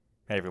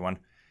Hey everyone.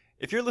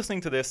 If you're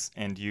listening to this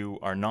and you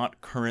are not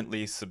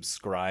currently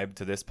subscribed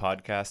to this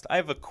podcast, I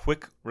have a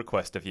quick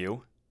request of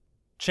you.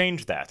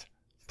 Change that.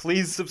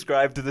 Please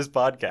subscribe to this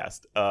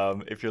podcast.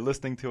 If you're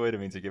listening to it, it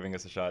means you're giving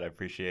us a shot. I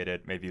appreciate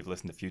it. Maybe you've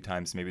listened a few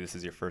times. Maybe this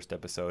is your first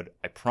episode.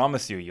 I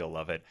promise you'll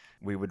love it.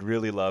 We would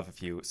really love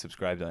if you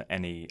subscribed on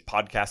any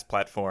podcast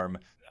platform,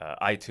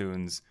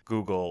 iTunes,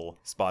 Google,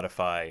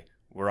 Spotify.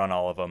 We're on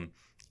all of them.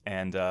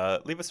 And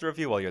leave us a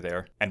review while you're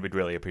there, and we'd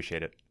really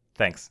appreciate it.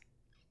 Thanks.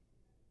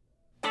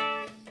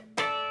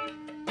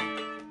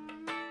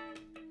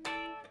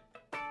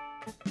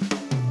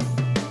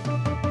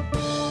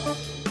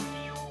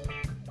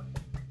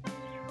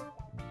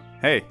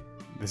 Hey,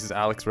 this is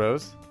Alex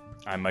Rose.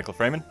 I'm Michael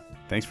Freeman.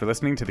 Thanks for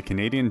listening to the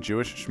Canadian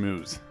Jewish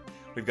Schmooze.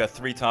 We've got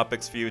 3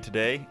 topics for you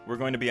today. We're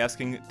going to be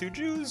asking, do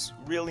Jews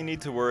really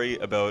need to worry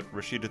about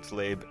Rashida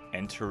Tlaib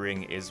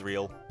entering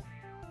Israel?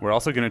 We're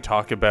also going to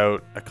talk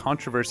about a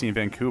controversy in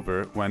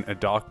Vancouver when a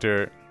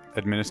doctor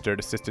administered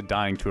assisted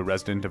dying to a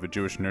resident of a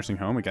Jewish nursing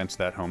home against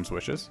that home's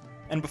wishes.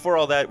 And before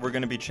all that, we're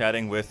going to be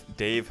chatting with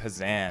Dave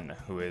Hazan,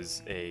 who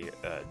is a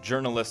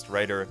journalist,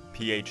 writer,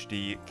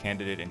 PhD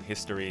candidate in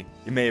history.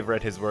 You may have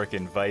read his work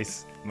in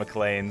Vice,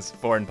 Maclean's,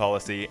 Foreign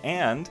Policy,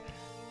 and,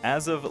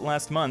 as of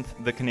last month,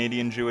 the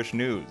Canadian Jewish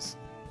News.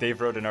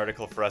 Dave wrote an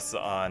article for us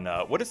on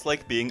what it's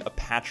like being a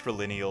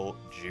patrilineal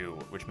Jew,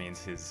 which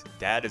means his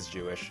dad is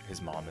Jewish,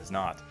 his mom is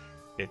not.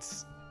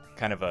 It's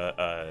kind of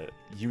a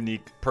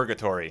unique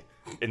purgatory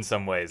in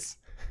some ways.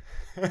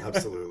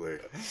 Absolutely.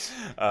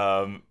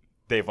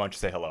 Dave, why don't you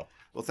say hello?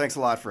 Well, thanks a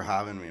lot for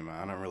having me,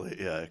 man. I'm really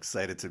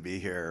excited to be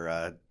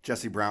here.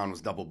 Jesse Brown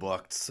was double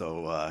booked,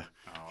 so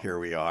here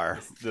we are.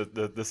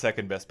 The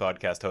second best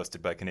podcast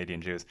hosted by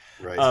Canadian Jews.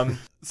 Right.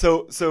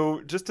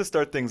 So just to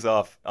start things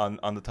off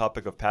on the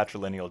topic of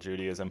patrilineal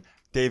Judaism,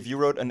 Dave, you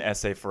wrote an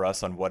essay for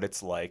us on what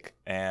it's like.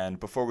 And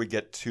before we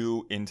get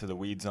too into the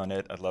weeds on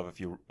it, I'd love if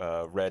you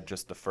read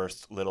just the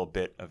first little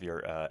bit of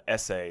your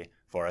essay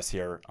for us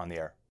here on the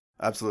air.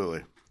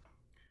 Absolutely.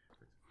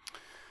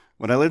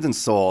 When I lived in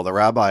Seoul, the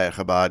rabbi at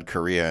Chabad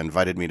Korea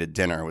invited me to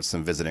dinner with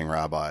some visiting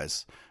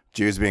rabbis.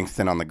 Jews being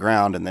thin on the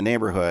ground in the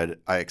neighborhood,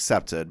 I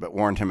accepted, but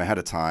warned him ahead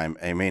of time,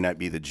 I may not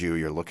be the Jew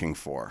you're looking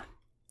for.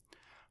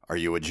 Are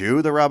you a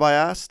Jew? The rabbi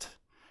asked.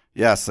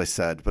 Yes, I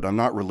said, but I'm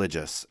not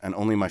religious, and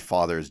only my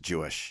father is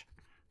Jewish.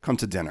 Come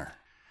to dinner.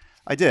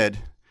 I did.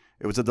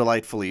 It was a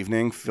delightful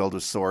evening, filled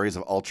with stories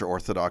of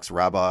ultra-Orthodox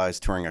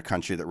rabbis touring a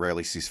country that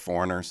rarely sees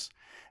foreigners.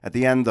 At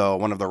the end, though,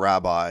 one of the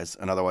rabbis,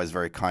 an otherwise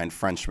very kind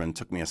Frenchman,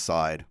 took me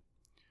aside.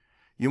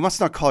 You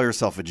must not call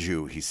yourself a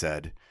Jew, he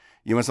said.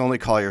 You must only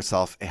call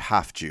yourself a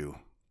half-Jew.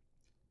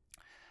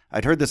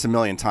 I'd heard this a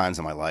million times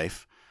in my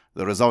life.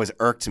 Though it has always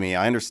irked me,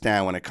 I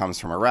understand when it comes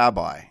from a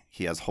rabbi.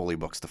 He has holy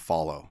books to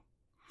follow.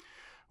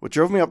 What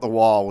drove me up the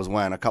wall was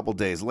when, a couple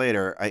days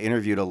later, I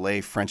interviewed a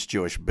lay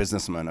French-Jewish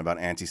businessman about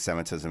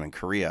anti-Semitism in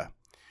Korea.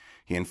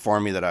 He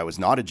informed me that I was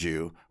not a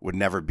Jew, would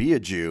never be a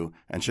Jew,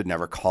 and should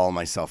never call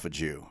myself a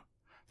Jew.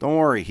 Don't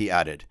worry, he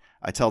added.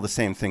 I tell the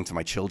same thing to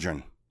my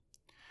children.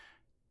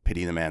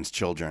 Pity the man's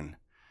children.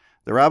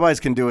 The rabbis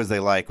can do as they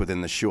like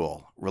within the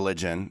shul.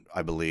 Religion,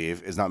 I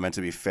believe, is not meant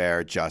to be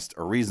fair, just,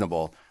 or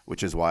reasonable,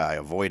 which is why I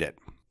avoid it.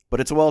 But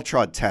it's a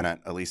well-trod tenet,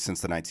 at least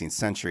since the 19th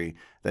century,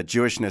 that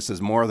Jewishness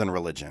is more than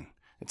religion.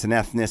 It's an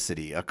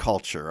ethnicity, a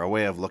culture, a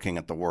way of looking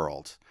at the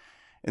world.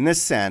 In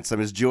this sense,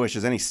 I'm as Jewish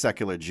as any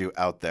secular Jew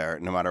out there,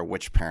 no matter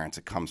which parent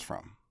it comes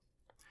from.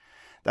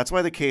 That's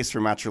why the case for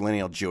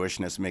matrilineal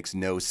Jewishness makes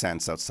no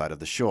sense outside of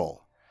the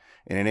shul.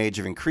 In an age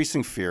of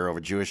increasing fear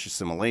over Jewish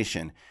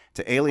assimilation,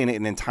 to alienate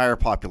an entire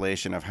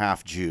population of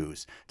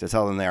half-Jews, to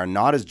tell them they are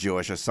not as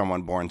Jewish as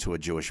someone born to a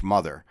Jewish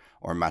mother,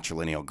 or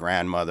matrilineal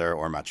grandmother,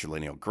 or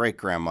matrilineal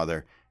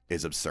great-grandmother,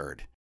 is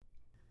absurd.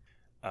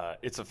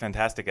 It's a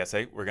fantastic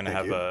essay. We're going to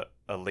have you.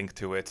 a link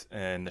to it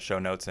in the show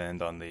notes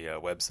and on the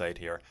website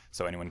here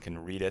so anyone can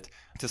read it.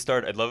 To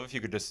start, I'd love if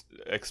you could just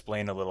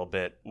explain a little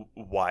bit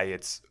why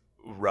it's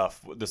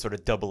rough, the sort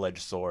of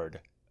double-edged sword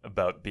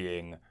about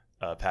being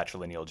a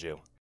patrilineal Jew.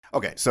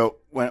 Okay, so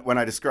when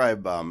I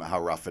describe how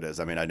rough it is,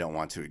 I mean, I don't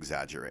want to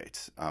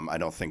exaggerate. I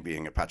don't think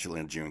being a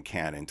patrilineal Jew in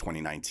Canada in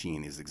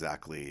 2019 is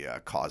exactly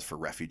a cause for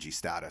refugee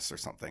status or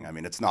something. I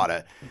mean, it's not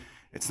a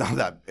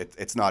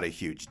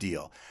huge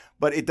deal.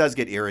 But it does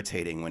get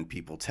irritating when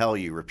people tell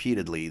you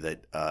repeatedly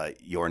that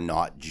you're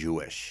not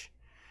Jewish.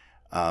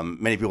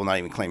 Many people not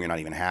even claim you're not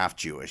even half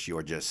Jewish.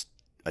 You're just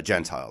a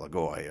Gentile, a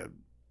Goy,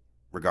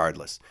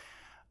 regardless.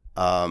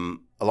 A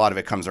lot of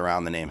it comes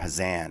around the name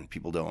Hazan.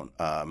 People don't.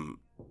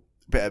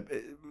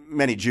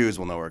 Many Jews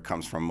will know where it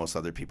comes from. Most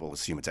other people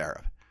assume it's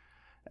Arab.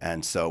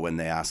 And so when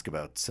they ask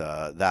about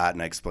that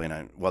and I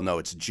explain, well, no,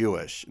 it's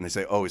Jewish. And they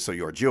say, oh, so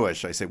you're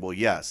Jewish? I say, well,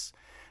 yes.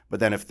 But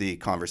then if the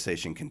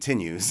conversation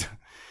continues,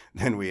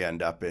 then we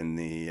end up in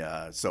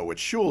the, so which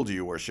shul do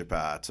you worship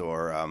at?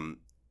 Or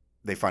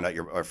they find out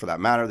or for that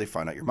matter, they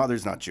find out your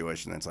mother's not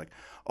Jewish. And then it's like,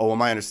 oh, well,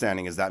 my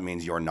understanding is that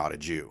means you're not a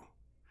Jew.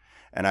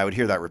 And I would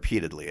hear that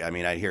repeatedly. I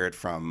mean, I'd hear it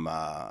from,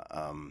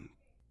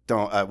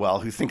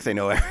 who think they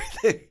know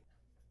everything.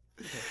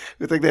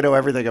 Who think they know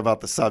everything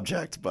about the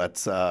subject,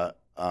 but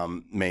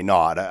may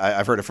not.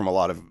 I've heard it from a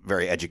lot of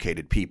very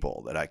educated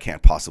people that I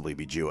can't possibly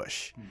be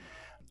Jewish.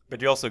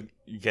 But you also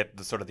get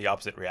the sort of the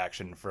opposite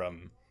reaction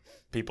from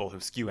people who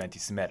skew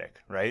anti-Semitic,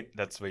 right?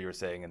 That's what you were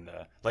saying in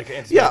the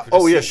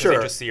anti-Semitic. Sure.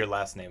 They just see your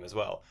last name as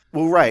well.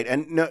 Well, right,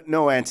 and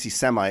no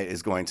anti-Semite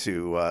is going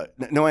to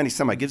no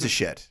anti-Semite gives a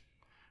shit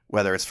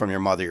whether it's from your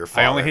mother or your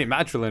father. I only hate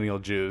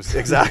matrilineal Jews.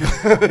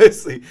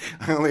 Exactly.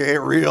 I only hate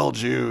real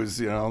Jews.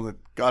 That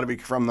got to be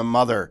from the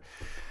mother.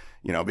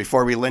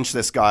 Before we lynch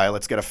this guy,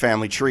 let's get a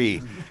family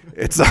tree.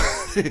 It's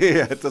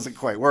it doesn't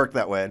quite work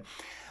that way.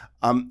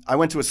 I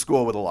went to a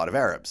school with a lot of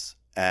Arabs,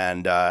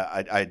 and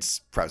I'd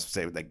perhaps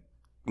say like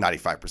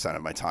 95%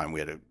 of my time we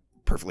had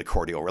perfectly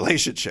cordial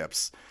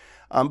relationships.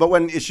 But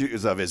when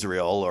issues of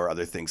Israel or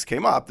other things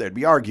came up, there'd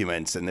be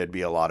arguments and there'd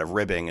be a lot of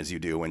ribbing, as you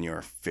do when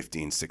you're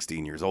 15,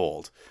 16 years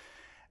old.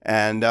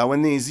 And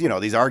when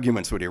these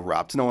arguments would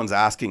erupt, no one's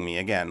asking me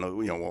again,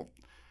 well,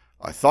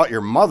 I thought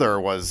your mother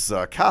was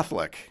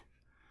Catholic.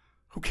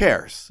 Who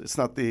cares? It's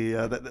not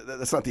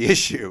that's not the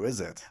issue, is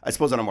it? I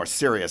suppose on a more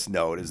serious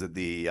note is that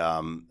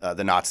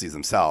the Nazis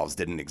themselves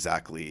didn't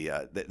exactly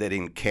they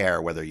didn't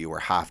care whether you were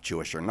half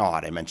Jewish or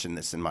not. I mentioned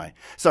this in my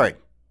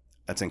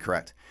that's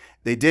incorrect.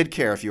 They did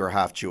care if you were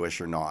half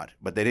Jewish or not,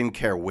 but they didn't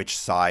care which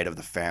side of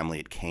the family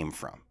it came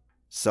from.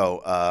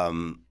 So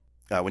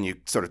when you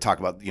sort of talk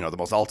about the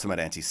most ultimate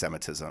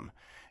anti-Semitism,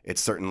 it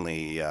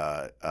certainly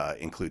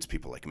includes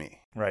people like me.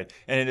 Right.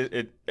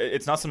 And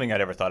it's not something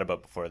I'd ever thought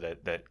about before,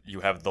 that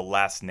you have the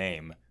last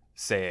name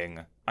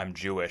saying I'm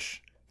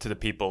Jewish to the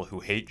people who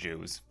hate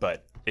Jews,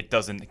 but it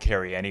doesn't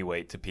carry any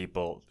weight to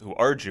people who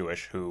are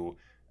Jewish who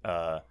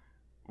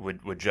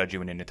would judge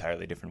you in an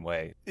entirely different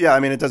way. Yeah, I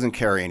mean, it doesn't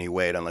carry any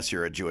weight unless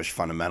you're a Jewish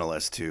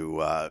fundamentalist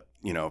who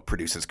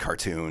produces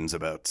cartoons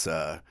about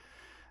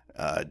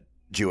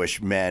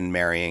Jewish men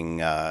marrying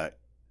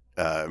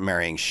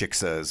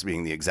shiksas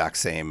being the exact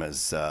same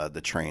as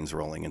the trains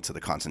rolling into the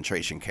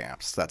concentration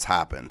camps. That's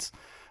happened.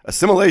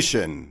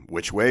 Assimilation.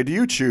 Which way do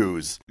you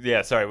choose?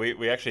 Yeah, sorry.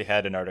 We actually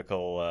had an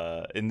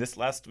article in this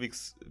last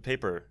week's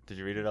paper. Did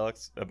you read it,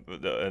 Alex?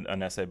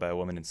 An essay by a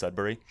woman in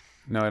Sudbury.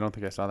 No, I don't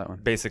think I saw that one.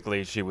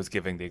 Basically, she was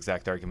giving the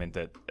exact argument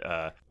that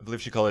I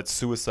believe she called it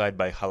suicide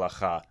by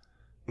halacha.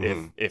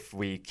 Mm-hmm. If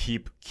we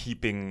keep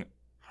keeping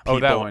people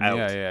that one. out.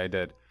 Yeah, I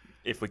did.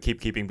 If we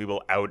keep keeping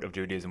people out of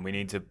Judaism, we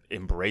need to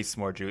embrace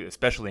more Jews,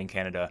 especially in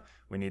Canada.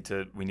 We need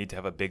to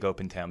have a big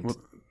open tent. Well,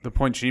 the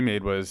point she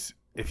made was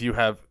if you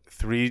have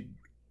 3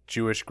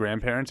 Jewish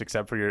grandparents,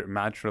 except for your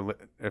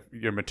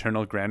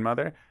maternal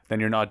grandmother, then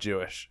you're not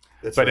Jewish.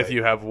 But right. If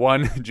you have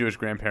 1 Jewish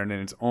grandparent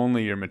and it's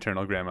only your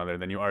maternal grandmother,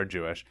 then you are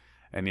Jewish.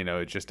 And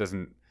it just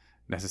doesn't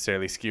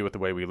necessarily skew with the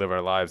way we live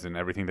our lives and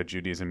everything that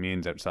Judaism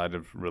means outside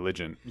of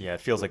religion. Yeah,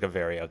 it feels like a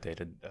very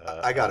outdated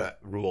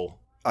rule.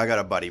 I got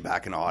a buddy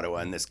back in Ottawa,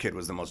 and this kid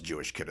was the most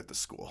Jewish kid at the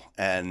school.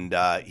 And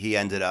he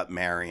ended up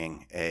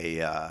marrying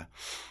a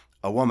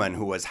woman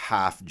who was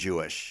half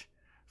Jewish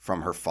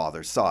from her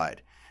father's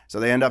side. So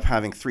they end up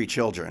having 3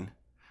 children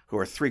who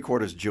are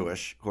 3/4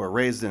 Jewish, who are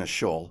raised in a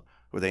shul,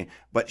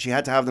 but she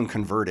had to have them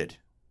converted.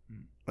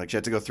 Like she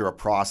had to go through a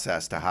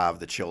process to have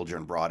the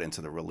children brought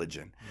into the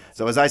religion.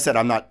 So as I said,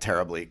 I'm not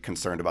terribly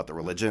concerned about the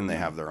religion. They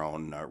have their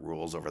own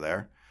rules over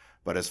there.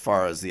 But as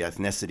far as the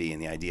ethnicity and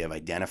the idea of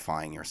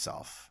identifying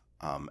yourself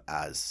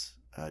as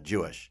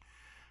Jewish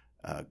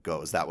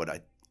goes, that would,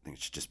 I think,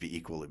 should just be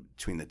equal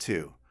between the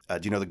two. Do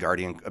you know the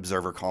Guardian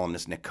Observer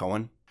columnist Nick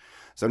Cohen?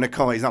 So Nick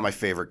Cohen, he's not my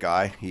favorite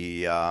guy.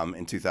 He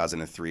in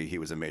 2003, he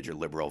was a major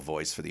liberal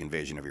voice for the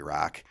invasion of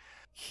Iraq.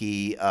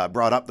 He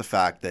brought up the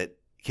fact that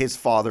his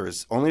father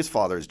is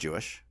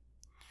Jewish.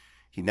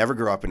 He never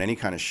grew up in any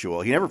kind of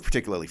shul. He never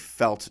particularly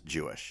felt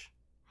Jewish.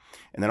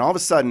 And then all of a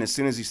sudden, as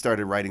soon as he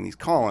started writing these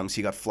columns,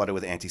 he got flooded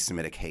with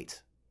anti-Semitic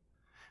hate.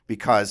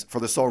 Because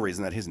for the sole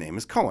reason that his name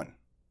is Cohen,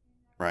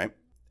 right?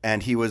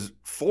 And he was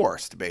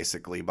forced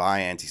basically by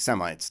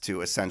anti-Semites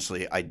to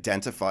essentially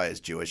identify as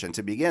Jewish and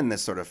to begin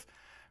this sort of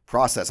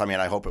process. I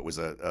mean, I hope it was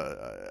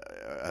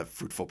a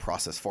fruitful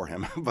process for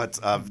him, but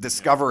of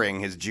discovering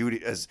his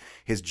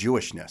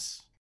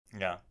Jewishness.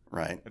 Yeah.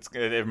 Right.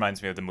 It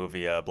reminds me of the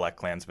movie Black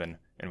Klansman,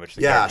 in which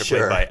the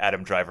character played by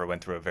Adam Driver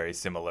went through a very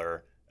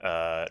similar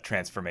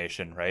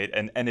transformation, right?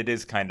 And it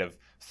is kind of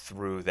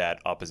through that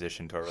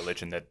opposition to a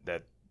religion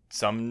that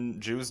some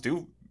Jews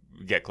do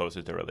get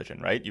closer to religion,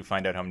 right? You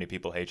find out how many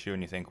people hate you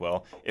and you think,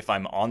 well, if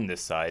I'm on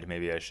this side,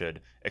 maybe I should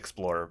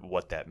explore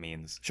what that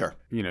means. Sure.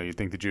 You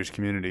think the Jewish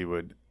community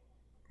would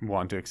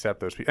want to accept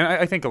those people. And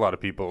I think a lot of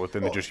people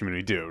within the Jewish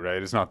community do,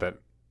 right? It's not that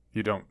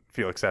you don't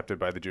feel accepted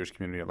by the Jewish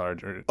community at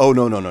large. Oh,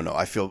 no.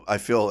 I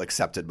feel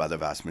accepted by the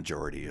vast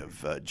majority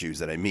of Jews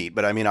that I meet.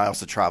 But I mean, I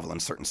also travel in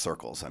certain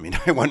circles. I mean,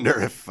 I wonder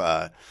if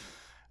I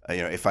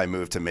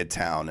moved to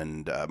Midtown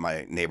and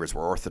my neighbors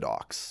were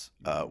Orthodox,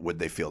 would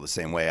they feel the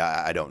same way?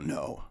 I don't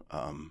know.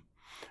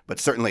 But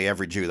certainly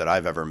every Jew that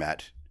I've ever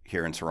met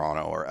here in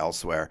Toronto or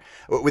elsewhere,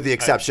 with the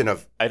exception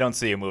of... I don't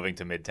see you moving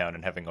to Midtown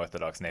and having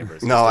Orthodox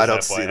neighbors. No, I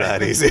don't see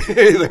that easy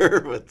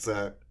either.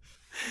 But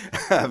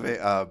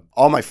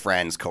all my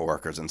friends,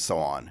 coworkers, and so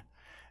on,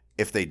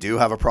 if they do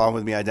have a problem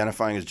with me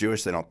identifying as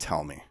Jewish, they don't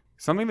tell me.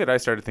 Something that I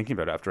started thinking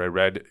about after I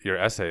read your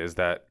essay is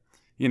that,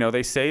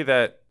 they say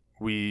that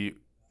we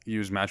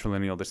use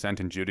matrilineal descent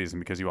in Judaism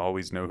because you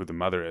always know who the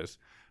mother is.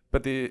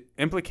 But the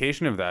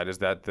implication of that is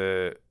that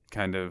the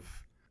kind of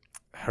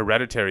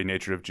hereditary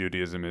nature of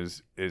Judaism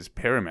is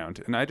paramount.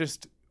 And I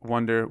just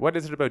wonder, what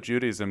is it about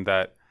Judaism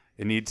that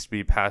it needs to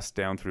be passed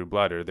down through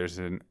blood, or there's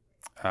an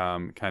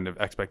kind of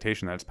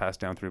expectation that it's passed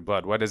down through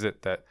blood? What is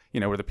it that,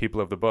 we're the people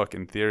of the book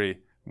in theory?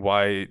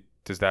 Why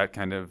does that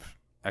kind of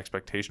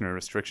expectation or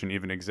restriction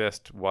even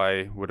exist?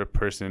 Why would a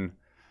person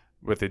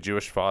with a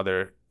Jewish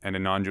father and a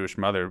non-Jewish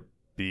mother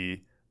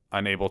be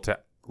unable to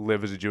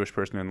live as a Jewish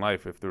person in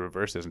life if the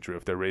reverse isn't true,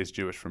 if they're raised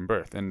Jewish from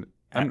birth? And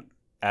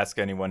ask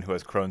anyone who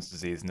has Crohn's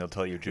disease and they'll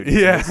tell you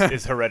Judaism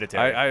is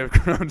hereditary. I have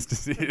Crohn's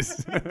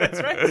disease.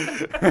 That's right.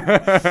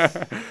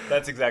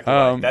 That's exactly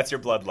right. That's your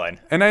bloodline.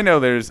 And I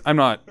know I'm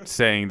not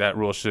saying that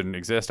rule shouldn't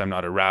exist. I'm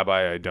not a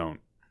rabbi. I don't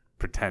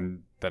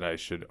pretend that I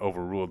should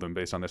overrule them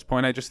based on this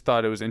point. I just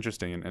thought it was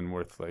interesting and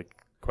worth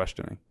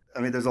questioning. I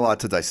mean, there's a lot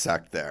to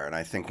dissect there, and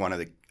I think one of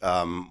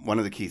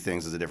the key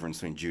things is the difference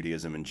between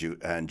Judaism and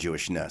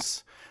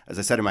Jewishness. As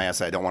I said in my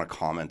essay, I don't want to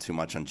comment too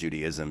much on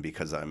Judaism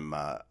because I'm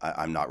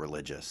not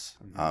religious,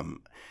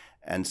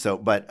 and so.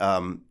 But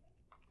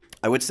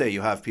I would say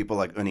you have people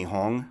like Uni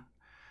Hong,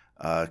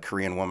 a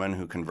Korean woman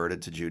who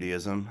converted to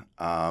Judaism,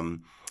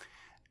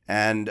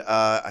 and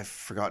I've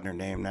forgotten her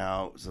name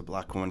now. It was a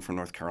black woman from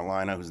North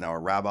Carolina who's now a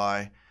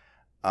rabbi.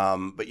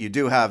 But you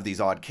do have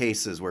these odd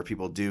cases where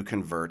people do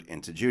convert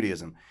into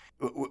Judaism,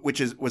 which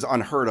was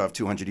unheard of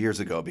 200 years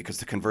ago, because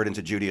to convert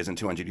into Judaism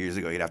 200 years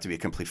ago, you'd have to be a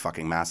complete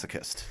fucking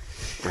masochist,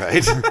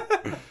 right?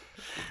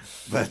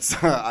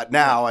 But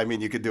now, I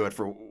mean, you could do it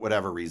for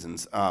whatever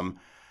reasons.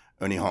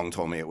 Uni Hong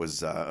told me it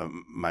was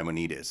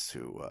Maimonides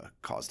who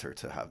caused her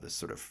to have this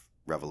sort of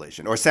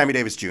revelation. Or Sammy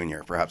Davis Jr.,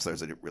 perhaps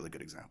there's a really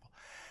good example.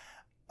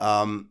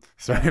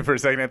 Sorry, for a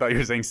second I thought you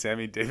were saying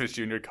Sammy Davis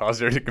Jr.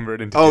 caused her to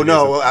convert into Judaism.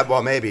 No,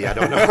 well, maybe. I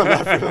don't know. I'm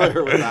not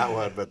familiar with that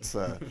one, but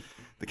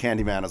the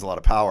Candyman has a lot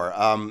of power.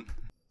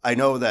 I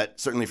know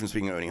that certainly from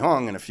speaking to Uni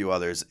Hong and a few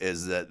others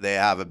is that they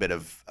have a bit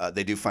of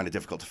they do find it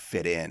difficult to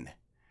fit in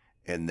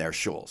their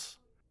shuls.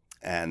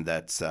 And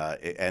that's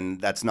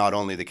not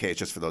only the case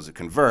just for those who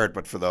convert,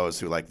 but for those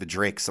who, like the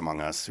Drakes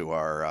among us, who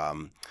are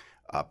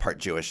part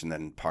Jewish and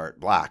then part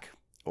black,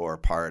 or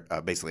part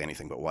basically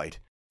anything but white.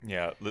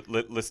 Yeah,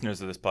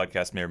 listeners of this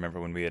podcast may remember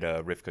when we had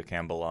Rivka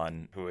Campbell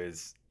on, who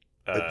is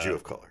a Jew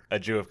of color. A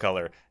Jew of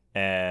color,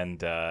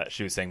 and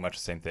she was saying much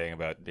the same thing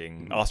about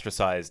being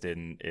ostracized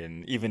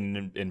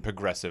in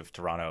progressive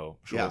Toronto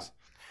shuls. Yeah.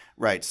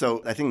 Right.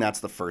 So I think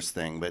that's the first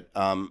thing. But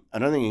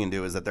another thing you can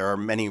do is that there are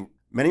many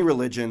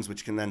religions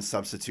which can then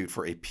substitute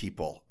for a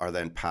people, are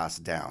then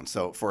passed down.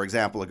 So, for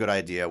example, a good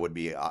idea would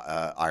be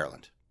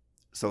Ireland.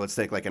 So let's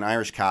take like an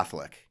Irish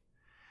Catholic.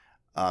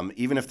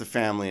 Even if the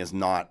family is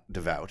not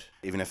devout,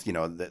 even if they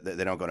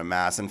don't go to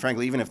mass, and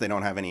frankly, even if they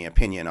don't have any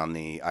opinion on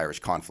the Irish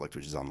conflict,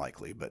 which is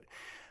unlikely, but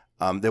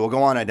they will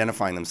go on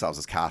identifying themselves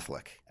as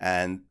Catholic,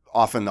 and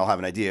often they'll have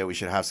an idea we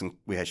should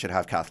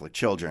have Catholic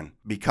children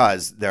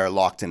because they're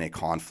locked in a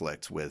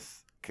conflict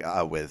with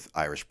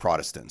Irish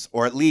Protestants,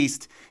 or at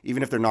least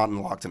even if they're not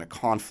locked in a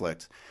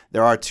conflict,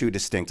 there are two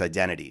distinct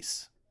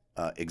identities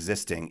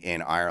existing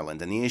in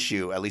Ireland, and the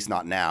issue, at least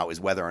not now, is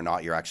whether or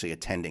not you're actually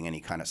attending any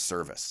kind of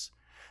service.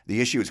 The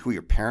issue is who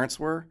your parents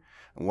were,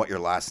 and what your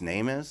last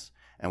name is,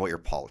 and what your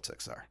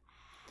politics are.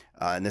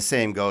 And the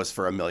same goes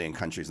for a million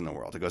countries in the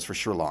world. It goes for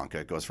Sri Lanka.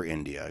 It goes for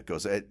India. It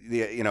goes,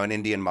 an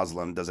Indian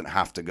Muslim doesn't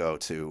have to go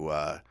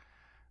to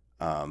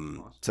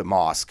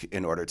mosque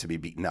in order to be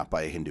beaten up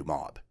by a Hindu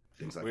mob.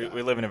 Things like that.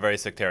 We live in a very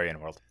sectarian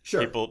world.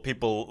 Sure.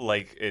 People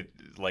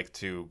like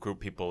to group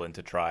people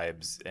into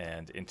tribes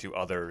and into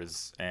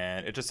others,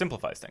 and it just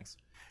simplifies things.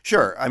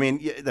 Sure. I mean,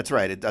 yeah, that's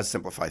right. It does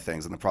simplify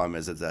things. And the problem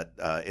is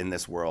that in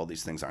this world,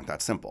 these things aren't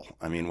that simple.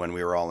 I mean, when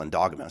we were all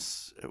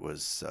endogamous, it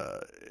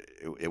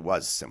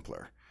was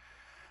simpler.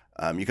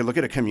 You can look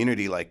at a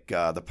community like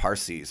the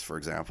Parsis, for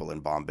example, in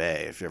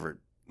Bombay, if you ever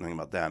think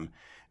about them,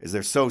 is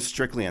they're so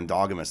strictly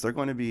endogamous, they're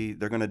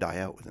going to die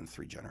out within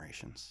 3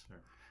 generations. Sure.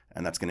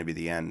 And that's going to be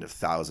the end of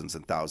thousands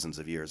and thousands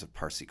of years of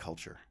Parsi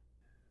culture.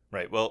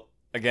 Right. Well,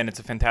 again, it's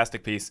a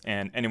fantastic piece,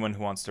 and anyone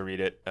who wants to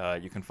read it,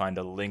 you can find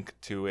a link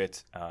to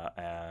it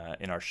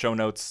in our show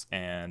notes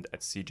and at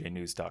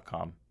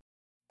cjnews.com.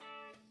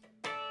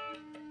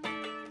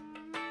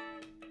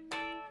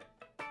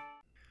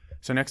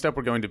 So next up,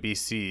 we're going to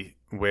BC,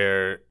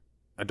 where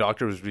a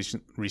doctor was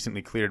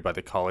recently cleared by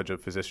the College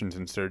of Physicians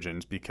and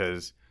Surgeons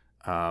because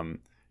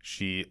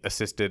she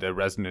assisted a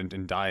resident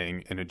in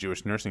dying in a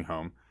Jewish nursing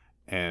home,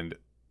 and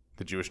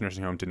the Jewish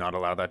nursing home did not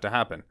allow that to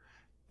happen.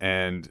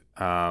 And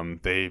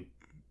they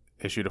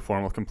issued a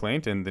formal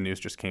complaint, and the news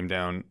just came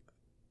down,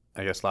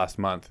 I guess, last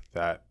month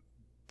that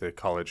the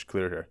college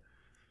cleared her.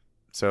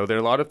 So there are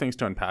a lot of things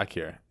to unpack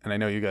here, and I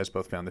know you guys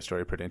both found the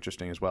story pretty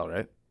interesting as well,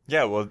 right?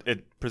 Yeah, well,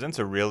 it presents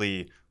a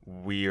really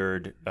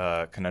weird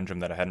conundrum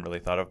that I hadn't really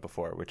thought of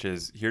before, which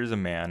is here's a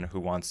man who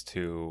wants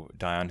to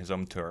die on his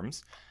own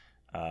terms,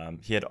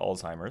 He had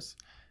Alzheimer's,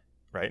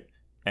 right?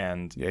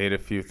 And yeah, he had a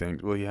few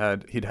things. Well,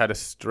 he'd had a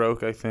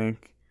stroke, I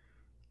think.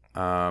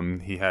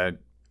 He had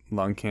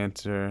lung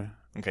cancer.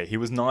 okay, he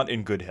was not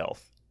in good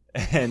health,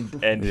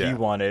 and Yeah. he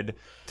wanted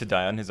to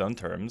die on his own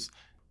terms.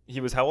 He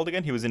was how old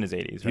again? He was in his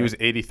 80s, right? He was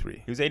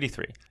 83. He was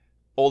 83.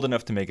 Old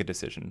enough to make a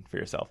decision for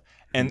yourself.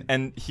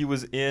 And he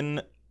was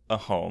in a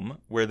home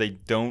where they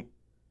don't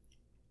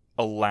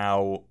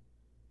allow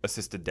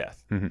assisted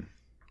death. Mhm.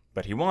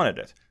 But he wanted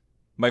it.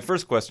 My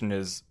first question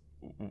is,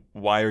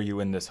 why are you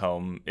in this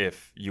home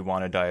if you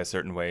want to die a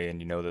certain way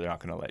and you know that they're not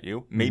going to let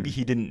you? Maybe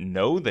he didn't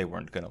know they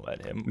weren't going to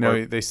let him.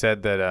 No, they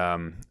said that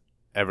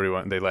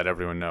they let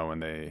everyone know when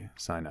they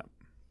sign up.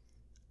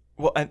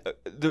 Well, and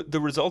the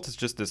result is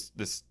just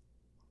this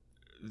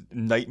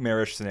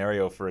nightmarish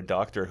scenario for a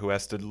doctor who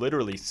has to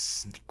literally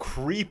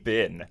creep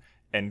in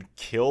and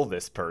kill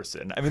this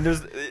person. I mean,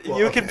 there's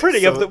we can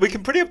pretty up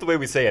the way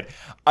we say it.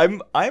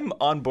 I'm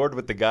on board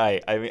with the guy.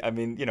 I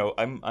mean, you know,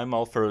 I'm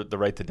all for the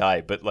right to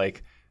die, but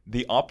like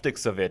the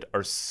optics of it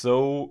are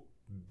so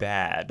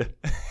bad.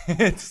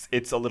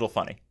 it's a little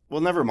funny.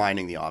 Well, never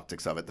minding the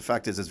optics of it. The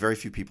fact is very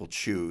few people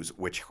choose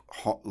which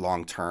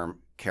long-term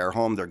care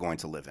home they're going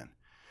to live in.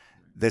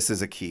 This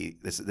is a key.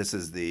 This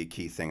is the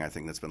key thing I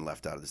think that's been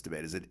left out of this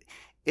debate. Is that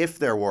if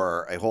there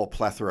were a whole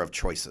plethora of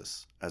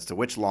choices as to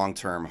which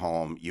long-term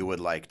home you would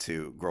like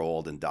to grow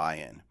old and die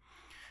in,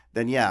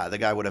 then yeah, the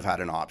guy would have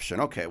had an option.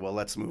 Okay, well,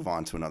 let's move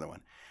on to another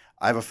one.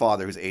 I have a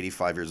father who's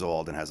 85 years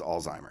old and has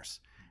Alzheimer's,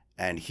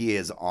 and he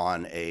is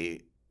on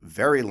a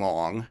very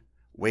long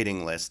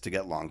waiting list to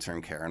get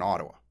long-term care in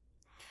Ottawa.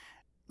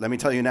 Let me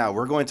tell you now,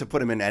 we're going to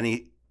put him in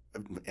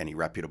any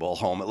reputable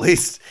home, at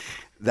least,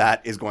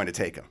 that is going to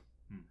take him.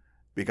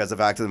 Because the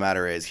fact of the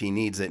matter is he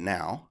needs it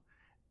now,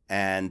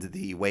 and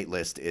the wait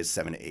list is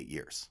 7 to 8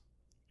 years.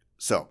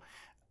 So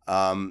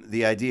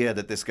the idea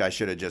that this guy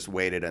should have just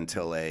waited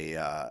until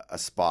a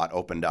spot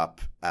opened up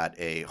at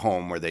a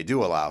home where they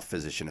do allow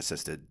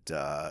physician-assisted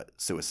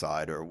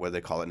suicide, or what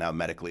they call it now,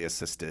 medically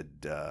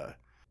assisted,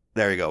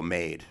 there you go,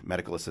 MAID,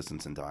 medical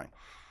assistance in dying.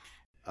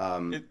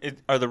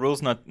 Are the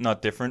rules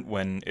not different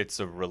when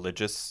it's a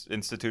religious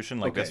institution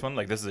like this one?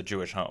 Like this is a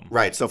Jewish home,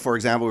 right? So, for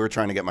example, we were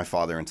trying to get my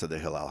father into the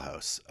Hillel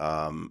house,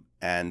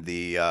 and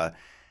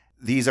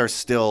these are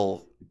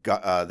still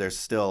there's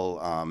still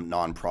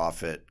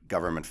nonprofit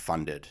government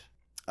funded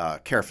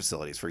care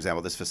facilities. For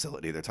example, this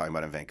facility they're talking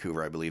about in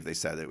Vancouver, I believe they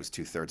said that it was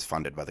 2/3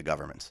 funded by the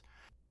government,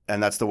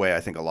 and that's the way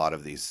I think a lot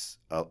of these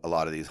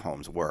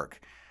homes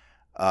work.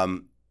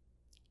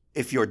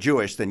 If you're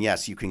Jewish, then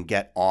yes, you can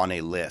get on a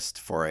list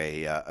for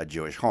a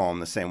Jewish home.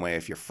 The same way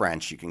if you're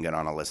French, you can get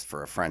on a list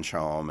for a French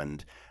home.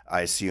 And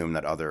I assume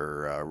that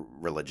other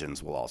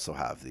religions will also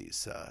have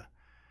these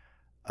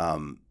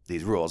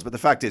rules. But the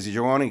fact is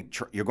you're going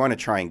to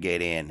try and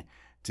get in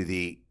to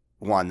the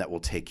one that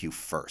will take you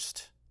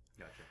first.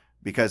 Gotcha.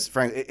 Because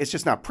frankly, it's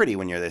just not pretty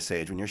when you're this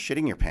age, when you're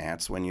shitting your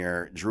pants, when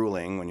you're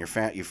drooling, when you've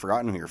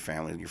forgotten who your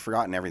family is, you've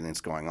forgotten everything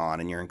that's going on,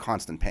 and you're in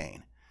constant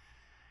pain.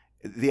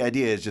 The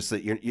idea is just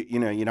that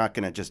you're not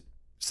going to just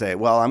say,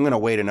 well, I'm going to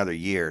wait another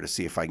year to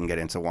see if I can get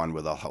into one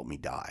where they'll help me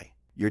die.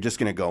 You're just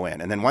going to go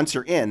in. And then once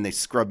you're in, they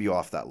scrub you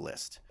off that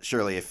list.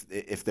 Surely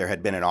if there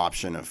had been an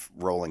option of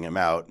rolling him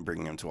out and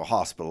bringing him to a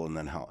hospital and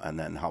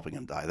then helping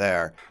him die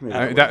there.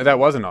 That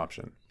was an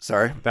option.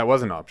 Sorry? That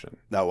was an option.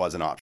 That was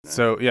an option.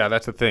 So, yeah,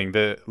 that's the thing.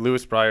 The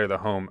Louis Breyer, the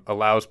home,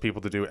 allows people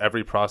to do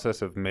every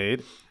process of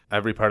MAID,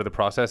 every part of the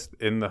process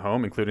in the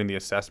home, including the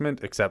assessment,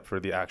 except for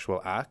the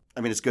actual act.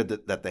 I mean, it's good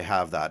that they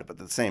have that, but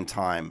at the same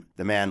time,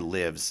 the man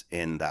lives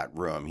in that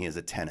room. He is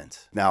a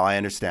tenant. Now, I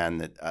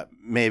understand that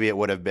maybe it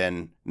would have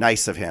been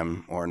nice of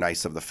him or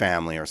nice of the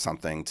family or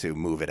something to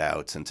move it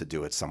out and to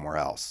do it somewhere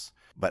else.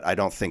 But I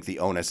don't think the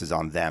onus is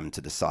on them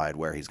to decide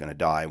where he's going to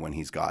die when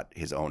he's got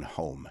his own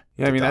home.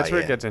 Yeah, I mean, that's where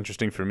it gets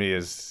interesting for me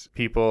is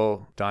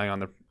people dying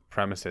on the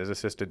premises,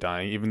 assisted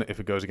dying, even if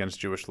it goes against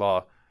Jewish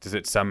law, does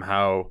it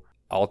somehow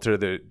alter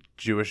the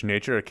Jewish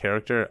nature or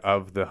character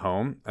of the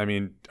home? I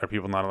mean, are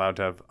people not allowed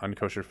to have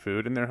unkosher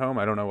food in their home?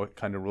 I don't know what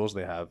kind of rules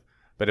they have.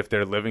 But if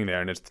they're living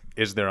there and it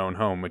is their own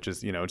home, which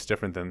is, it's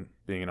different than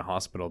being in a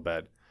hospital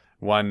bed.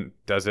 One,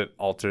 does it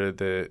alter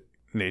the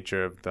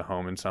nature of the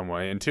home in some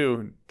way? And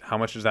two, how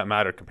much does that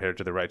matter compared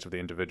to the rights of the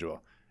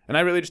individual? And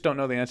I really just don't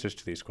know the answers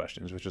to these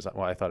questions, which is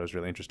why I thought it was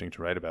really interesting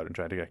to write about and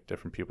try to get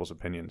different people's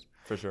opinions.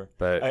 For sure.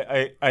 But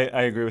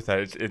I agree with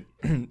that.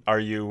 Are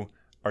you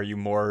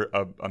more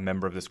a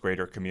member of this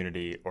greater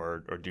community or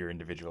do your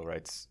individual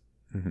rights?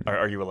 Mm-hmm.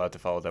 Are you allowed to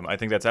follow them? I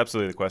think that's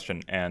absolutely the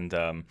question. And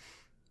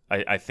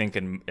I think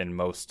in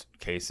most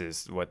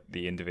cases, what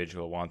the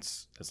individual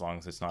wants, as long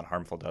as it's not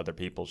harmful to other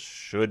people,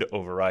 should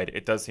override.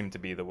 It does seem to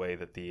be the way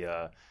that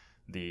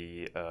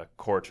the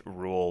court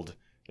ruled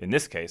in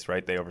this case,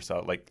 right? They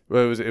oversaw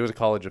Well, it was a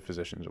college of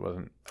physicians. It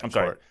wasn't a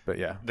court, but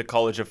yeah. The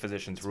college of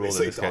physicians ruled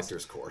in this case.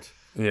 Doctor's court.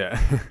 Yeah.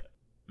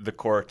 The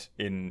court,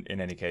 in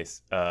any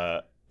case,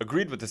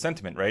 agreed with the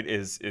sentiment, right?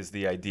 Is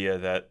the idea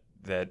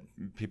that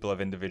people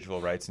have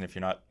individual rights, and if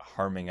you're not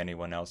harming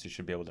anyone else, you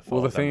should be able to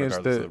follow them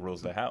regardless of the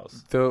rules of the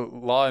house. The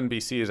law in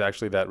BC is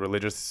actually that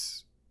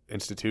religious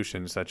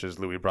institutions such as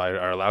Louis Braille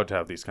are allowed to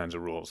have these kinds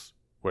of rules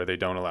where they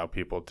don't allow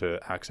people to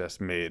access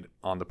MAID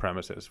on the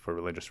premises for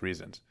religious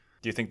reasons.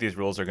 Do you think these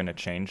rules are going to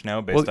change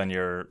now based on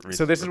your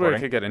So this is where it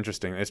could get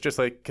interesting. It's just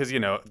like, because,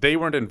 they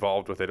weren't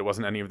involved with it. It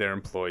wasn't any of their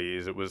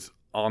employees. It was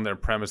on their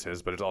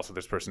premises, but it's also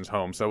this person's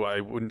home. So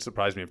it wouldn't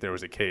surprise me if there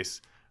was a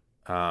case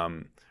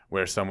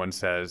where someone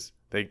says,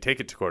 they take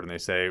it to court and they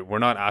say, we're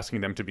not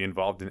asking them to be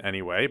involved in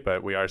any way,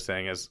 but we are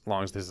saying as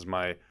long as this is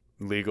my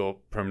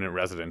legal permanent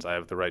residence, I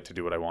have the right to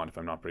do what I want if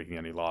I'm not breaking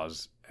any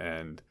laws.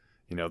 And,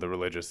 the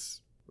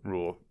religious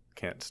rule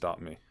can't stop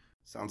me.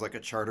 Sounds like a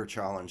charter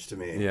challenge to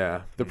me.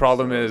 Yeah. The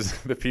problem is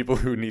the people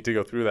who need to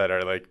go through that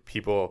are like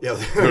people who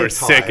are tired.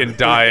 sick and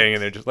dying.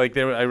 And they're just like,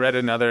 I read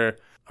another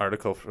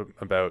article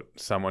about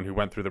someone who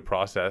went through the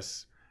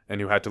process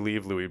and who had to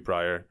leave Louis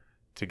Braille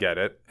to get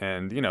it.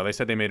 And, they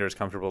said they made her as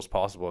comfortable as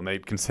possible and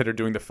they'd consider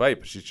doing the fight.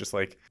 But she's just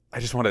like, I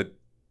just want to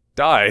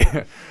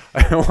die.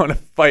 I don't want to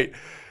fight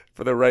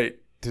for the right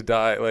to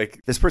die.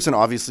 Like, this person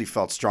obviously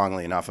felt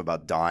strongly enough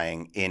about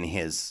dying in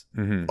his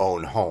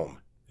own home.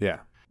 Yeah.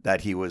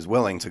 That he was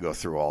willing to go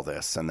through all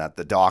this, and that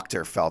the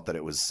doctor felt that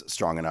it was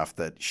strong enough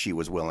that she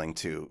was willing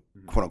to,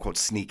 quote unquote,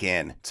 sneak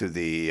in to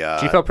the...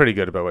 She felt pretty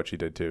good about what she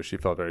did, too. She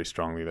felt very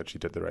strongly that she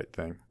did the right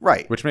thing.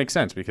 Right. Which makes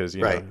sense because,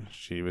 know,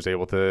 she was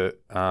able to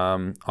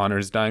honor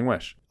his dying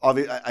wish.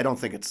 I don't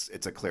think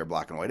it's a clear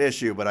black and white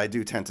issue, but I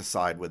do tend to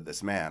side with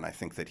this man. I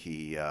think that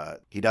he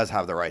does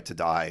have the right to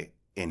die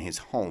in his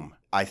home.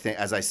 I think,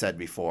 as I said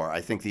before,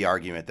 I think the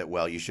argument that,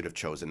 well, you should have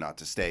chosen not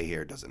to stay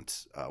here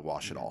doesn't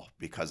wash at all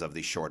because of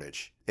the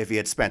shortage. If he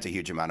had spent a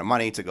huge amount of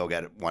money to go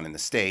get one in the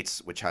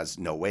States, which has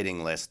no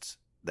waiting list,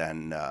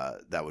 then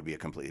that would be a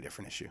completely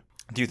different issue.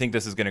 Do you think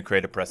this is going to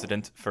create a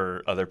precedent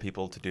for other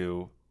people to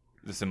do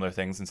the similar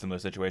things in similar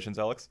situations,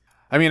 Alex?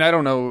 I mean, I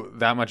don't know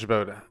that much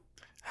about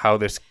how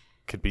this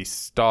could be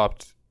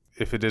stopped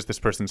if it is this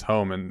person's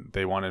home and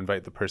they want to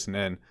invite the person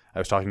in. I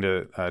was talking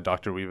to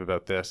Dr. Weave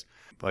about this.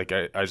 Like,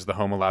 is the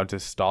home allowed to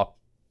stop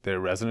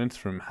their residents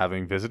from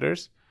having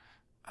visitors?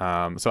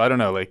 So I don't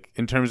know. Like,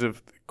 in terms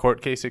of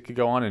court case, it could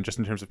go on, and just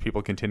in terms of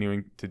people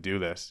continuing to do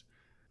this.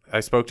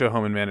 I spoke to a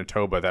home in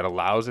Manitoba that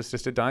allows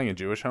assisted dying, a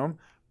Jewish home,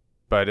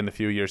 but in the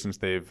few years since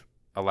they've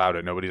allowed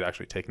it, nobody's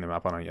actually taken them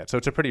up on it yet. So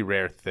it's a pretty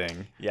rare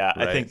thing. Yeah,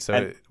 right? I think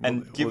so.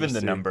 And given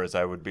the numbers,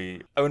 I wouldn't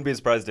be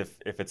surprised if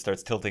it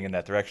starts tilting in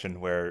that direction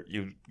where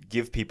you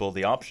give people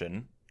the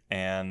option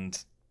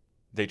and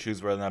they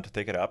choose whether or not to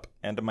take it up,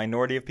 and a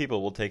minority of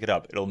people will take it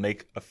up. It'll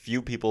make a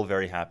few people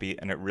very happy,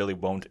 and it really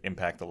won't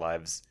impact the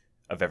lives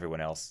of everyone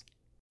else.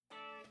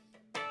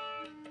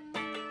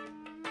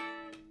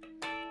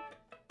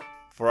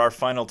 For our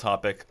final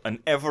topic,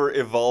 an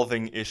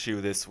ever-evolving issue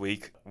this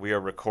week. We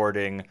are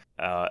recording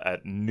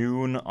at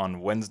noon on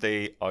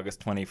Wednesday,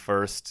 August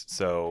 21st,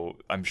 so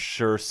I'm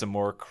sure some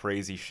more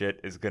crazy shit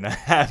is going to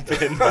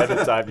happen by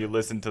the time you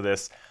listen to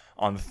this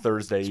on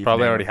Thursday evening. It's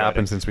probably already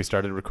happened since we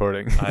started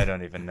recording. I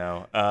don't even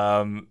know.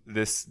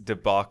 This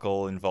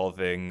debacle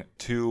involving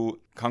two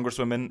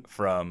congresswomen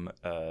from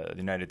the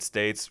United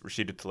States,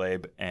 Rashida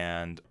Tlaib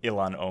and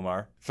Ilhan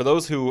Omar. For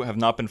those who have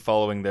not been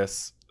following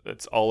this,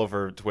 it's all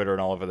over Twitter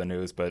and all over the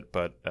news,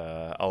 but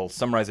I'll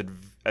summarize it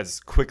as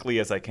quickly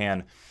as I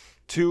can.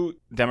 Two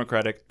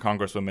Democratic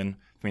congresswomen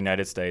from the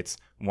United States,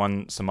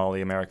 one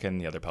Somali American,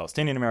 the other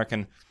Palestinian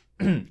American,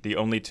 the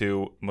only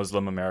two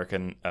Muslim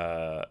American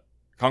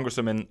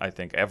congresswomen, I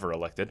think, ever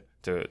elected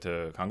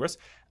to Congress.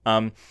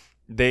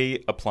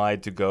 They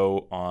applied to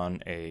go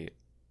on a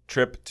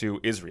trip to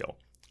Israel.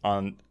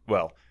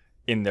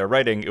 In their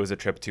writing, it was a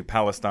trip to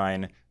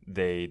Palestine.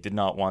 They did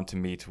not want to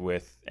meet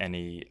with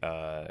any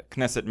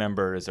Knesset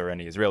members or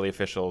any Israeli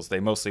officials. They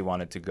mostly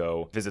wanted to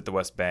go visit the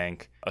West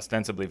Bank,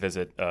 ostensibly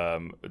visit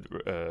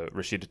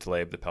Rashida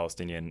Tlaib, the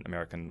Palestinian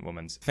American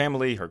woman's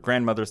family. Her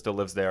grandmother still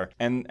lives there.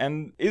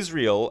 And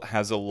Israel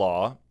has a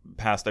law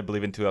passed, I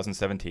believe, in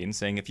 2017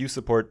 saying if you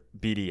support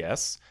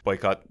BDS,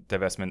 boycott,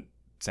 divestment,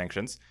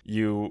 sanctions,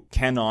 you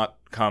cannot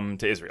come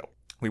to Israel.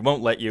 We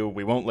won't let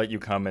you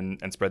come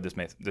and spread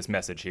this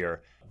message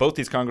here. Both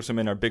these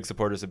congresswomen are big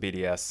supporters of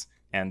BDS,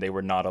 and they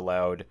were not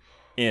allowed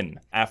in.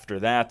 After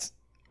that,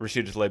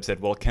 Rashida Tlaib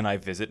said, well, can I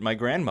visit my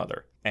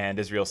grandmother? And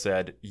Israel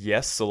said,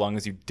 yes, so long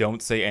as you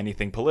don't say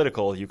anything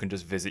political, you can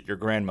just visit your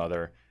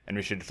grandmother. And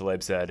Rashida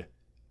Tlaib said,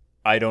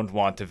 I don't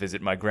want to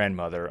visit my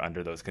grandmother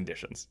under those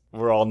conditions.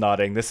 We're all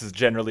nodding. This is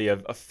generally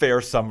a fair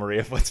summary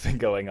of what's been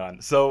going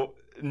on. So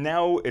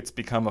now it's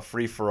become a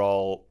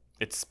free-for-all.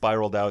 It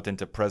spiraled out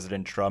into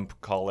President Trump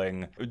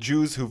calling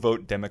Jews who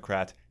vote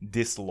Democrat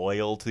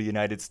disloyal to the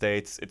United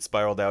States. It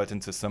spiraled out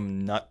into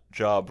some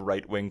nutjob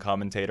right-wing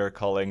commentator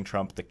calling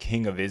Trump the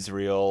king of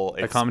Israel.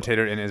 A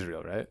commentator in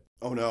Israel, right?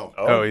 Oh, no.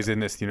 Oh, he's in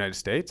this United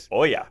States?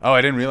 Oh, yeah. Oh,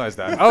 I didn't realize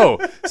that. Oh,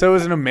 so it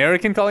was an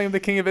American calling him the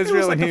king of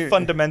Israel? He was like a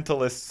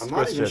fundamentalist I'm not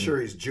Christian. even sure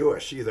he's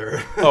Jewish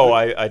either. Oh,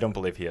 I don't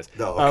believe he is.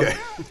 No, okay.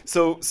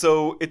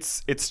 So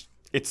it's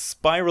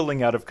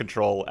spiraling out of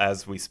control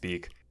as we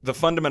speak. the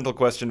fundamental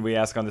question we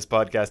ask on this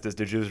podcast is,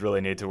 do Jews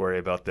really need to worry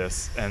about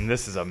this? And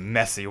this is a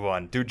messy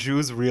one. Do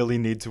Jews really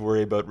need to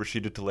worry about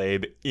Rashida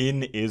Tlaib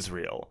in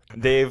Israel?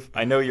 Dave,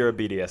 I know you're a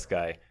BDS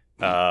guy.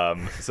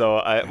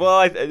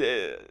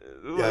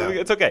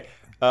 It's okay.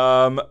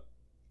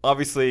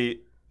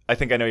 Obviously, I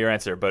think I know your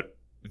answer, but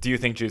do you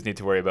think Jews need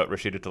to worry about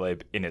Rashida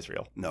Tlaib in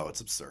Israel? No,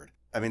 it's absurd.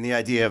 I mean, the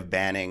idea of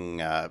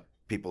banning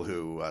people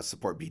who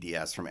support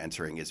BDS from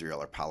entering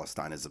Israel or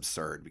Palestine is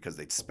absurd because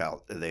they'd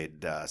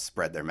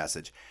spread their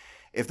message.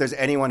 If there's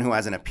anyone who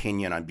has an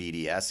opinion on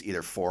BDS,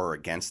 either for or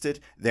against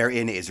it, they're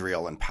in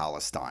Israel and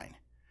Palestine.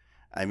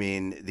 I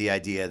mean, the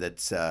idea that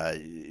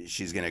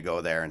she's going to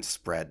go there and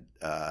spread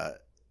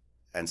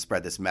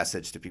this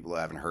message to people who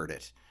haven't heard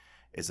it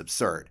is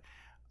absurd.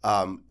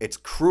 It's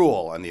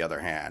cruel, on the other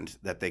hand,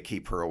 that they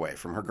keep her away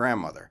from her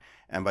grandmother.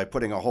 And by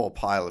putting a whole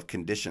pile of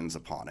conditions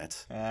upon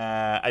it,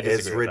 I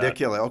disagree it's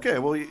ridiculous. Okay,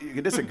 well, you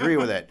can disagree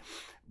with it.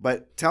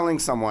 But telling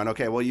someone,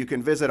 okay, well, you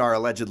can visit our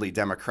allegedly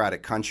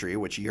democratic country,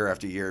 which year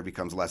after year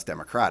becomes less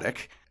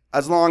democratic,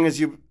 as long as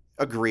you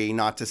agree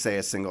not to say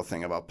a single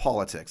thing about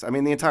politics. I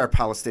mean, the entire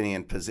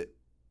Palestinian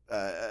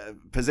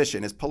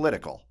position is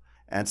political.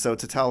 And so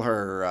to tell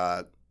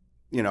her,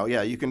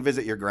 you can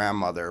visit your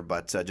grandmother,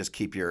 but just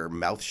keep your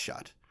mouth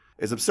shut,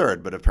 is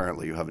absurd. But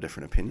apparently you have a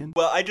different opinion.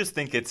 Well, I just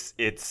think it's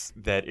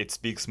that it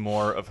speaks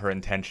more of her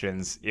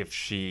intentions if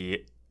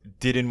she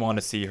didn't want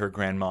to see her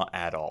grandma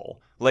at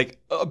all.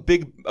 Like a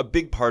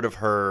big part of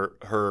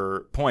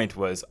her point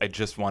was, I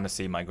just want to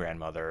see my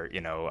grandmother.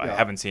 I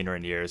haven't seen her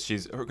in years.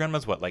 Her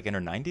grandma's what, like in her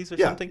 90s or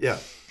something? Yeah.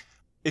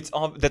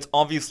 That's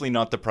obviously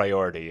not the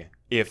priority.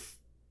 If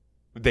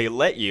they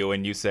let you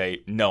and you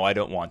say, no, I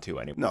don't want to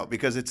anymore. No,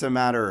 because it's a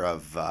matter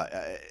of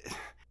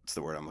what's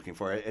the word I'm looking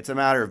for? It's a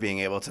matter of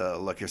being able to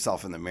look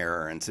yourself in the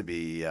mirror and to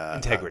be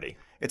integrity.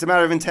 It's a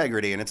matter of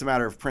integrity, and it's a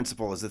matter of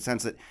principle, is the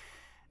sense that,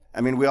 I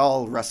mean, we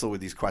all wrestle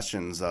with these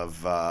questions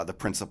of the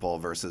principle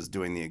versus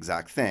doing the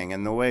exact thing.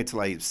 And the way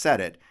Tlaib said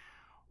it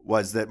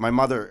was that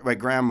my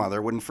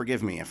grandmother wouldn't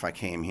forgive me if I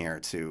came here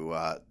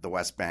to the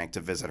West Bank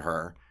to visit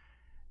her.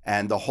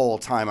 And the whole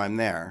time I'm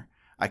there,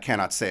 I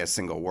cannot say a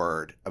single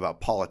word about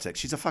politics.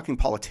 She's a fucking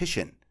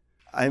politician.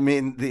 I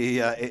mean,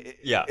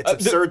 it's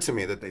absurd to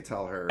me that they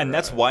tell her. And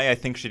that's why I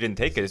think she didn't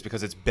take it, is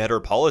because it's better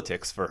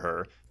politics for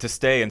her to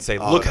stay and say,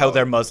 look how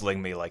they're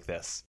muzzling me like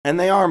this. And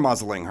they are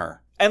muzzling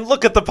her. And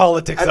look at the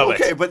politics of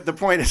it. Okay, but the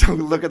point is,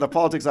 look at the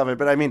politics of it.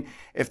 But I mean,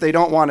 if they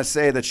don't want to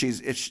say that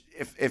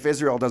if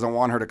Israel doesn't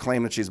want her to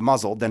claim that she's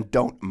muzzled, then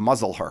don't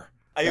muzzle her.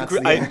 I agree.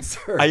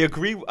 I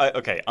agree.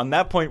 Okay, on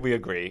that point we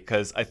agree,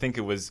 because I think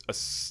it was a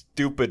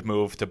stupid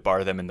move to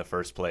bar them in the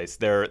first place.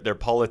 They're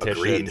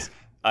politicians.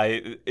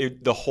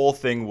 The whole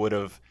thing would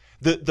have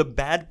the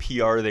bad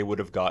PR they would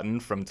have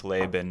gotten from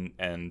Tlaib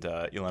and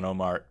Ilhan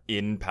Omar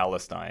in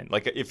Palestine.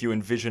 Like if you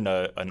envision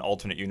an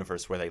alternate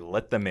universe where they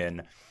let them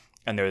in,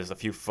 and there's a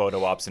few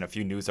photo ops and a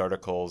few news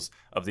articles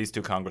of these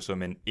two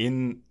congresswomen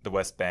in the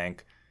West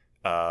Bank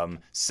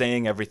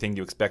saying everything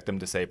you expect them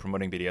to say,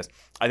 promoting BDS,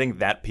 I think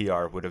that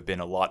PR would have been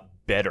a lot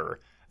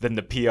better than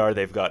the PR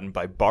they've gotten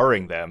by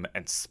barring them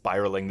and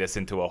spiraling this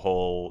into a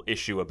whole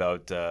issue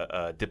about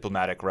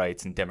diplomatic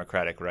rights and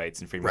democratic rights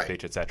and freedom of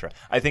speech, etc.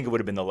 I think it would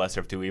have been the lesser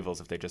of two evils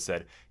if they just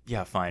said,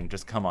 yeah, fine,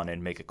 just come on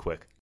in, make it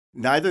quick.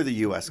 Neither the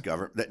U.S.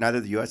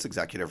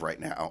 executive right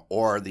now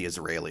or the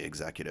Israeli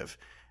executive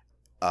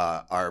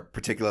are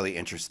particularly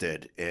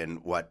interested in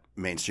what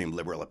mainstream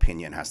liberal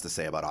opinion has to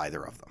say about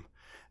either of them.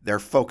 They're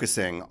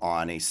focusing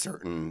on a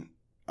certain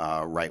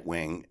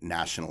right-wing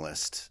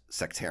nationalist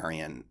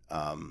sectarian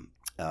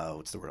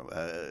what's the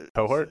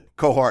word?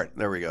 Cohort.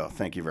 There we go.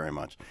 Thank you very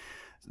much.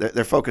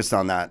 They're focused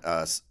on that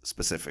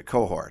specific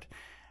cohort.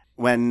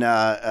 When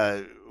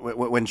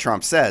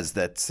Trump says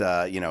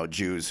that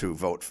Jews who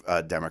vote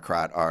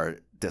Democrat are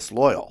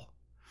disloyal,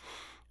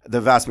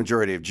 the vast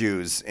majority of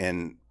Jews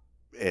in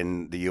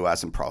the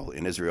U.S. and probably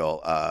in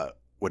Israel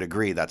would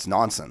agree that's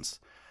nonsense.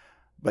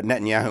 But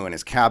Netanyahu and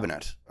his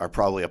cabinet are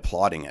probably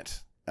applauding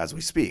it as we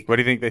speak. What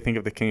do you think they think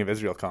of the King of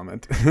Israel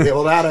comment? Yeah,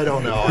 well, that I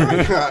don't know.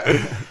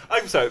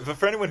 I'm sorry, but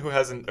for anyone who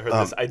hasn't heard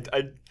this,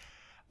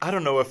 I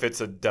don't know if it's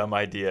a dumb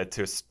idea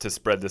to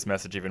spread this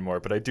message even more,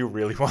 but I do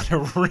really want to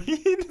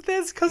read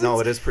this because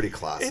it is pretty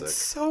classic. It's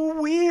so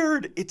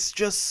weird. It's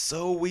just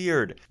so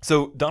weird.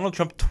 So Donald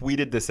Trump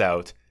tweeted this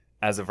out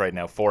as of right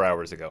now, 4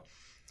 hours ago.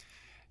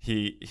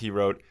 He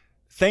wrote,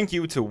 "Thank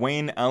you to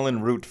Wayne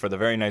Allen Root for the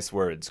very nice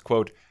words."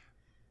 Quote,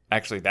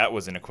 actually, that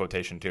was in a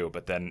quotation too,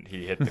 but then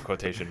he hit the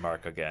quotation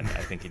mark again.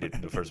 I think he did.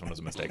 The first one was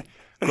a mistake.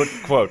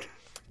 Quote,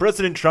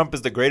 "President Trump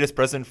is the greatest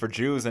president for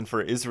Jews and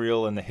for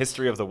Israel in the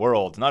history of the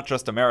world. Not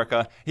just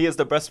America. He is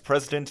the best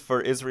president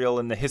for Israel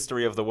in the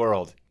history of the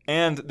world.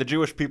 And the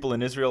Jewish people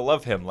in Israel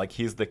love him like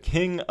he's the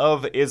king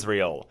of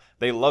Israel.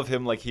 They love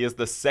him like he is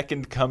the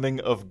second coming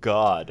of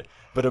God.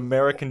 But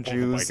American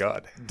Jews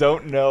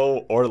don't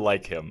know or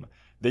like him.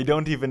 They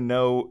don't even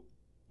know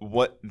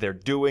what they're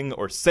doing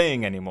or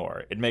saying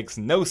anymore. It makes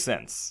no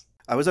sense."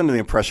 I was under the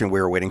impression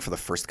we were waiting for the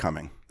first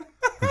coming.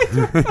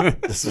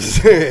 This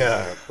was,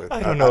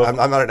 I don't know. I'm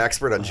not an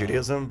expert on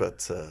Judaism,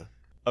 but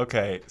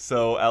Okay,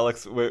 so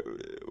Alex, we've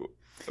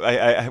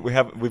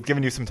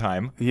given you some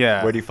time.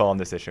 Yeah. Where do you fall on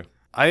this issue?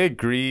 I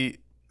agree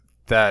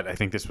that I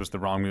think this was the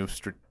wrong move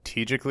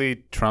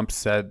strategically. Trump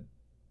said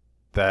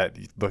that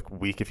you look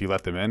weak if you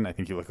let them in. I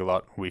think you look a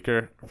lot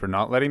weaker for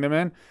not letting them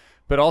in.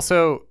 But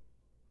also,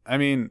 I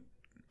mean,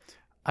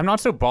 I'm not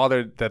so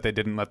bothered that they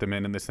didn't let them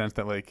in the sense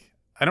that, like,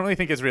 I don't really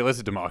think Israel is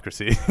a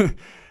democracy.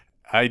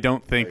 I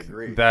don't think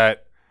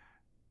that,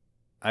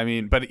 I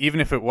mean, but even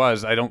if it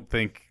was, I don't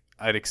think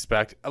I'd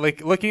expect,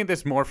 like, looking at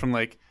this more from,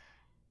 like,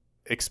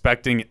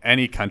 expecting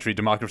any country,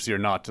 democracy or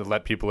not, to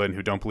let people in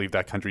who don't believe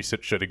that country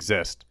should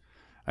exist.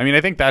 I mean,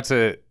 I think that's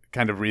a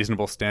kind of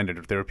reasonable standard.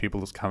 If there were people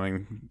who's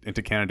coming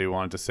into Canada who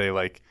wanted to say,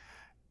 like,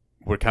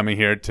 we're coming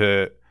here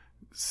to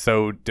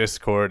sow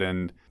discord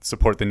and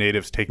support the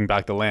natives taking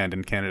back the land,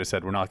 and Canada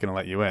said, we're not going to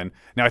let you in.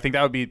 Now, I think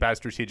that would be bad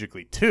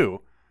strategically,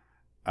 too.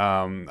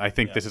 I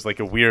think this is like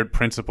a weird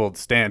principled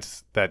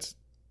stance that's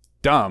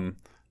dumb,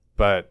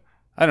 but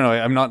I don't know.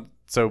 I'm not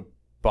so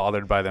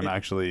bothered by them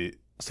actually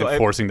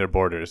enforcing their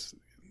borders,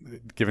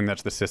 given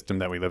that's the system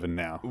that we live in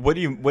now. What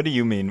do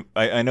you mean?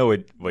 I know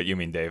what you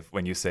mean, Dave,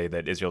 when you say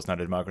that Israel's not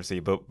a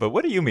democracy, but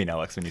what do you mean,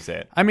 Alex, when you say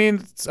it? I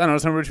mean, I don't know,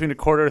 somewhere between a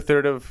quarter, a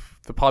third of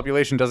the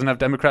population doesn't have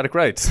democratic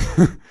rights.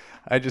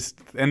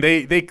 And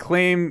they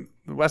claim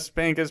the West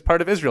Bank as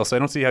part of Israel, so I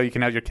don't see how you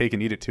can have your cake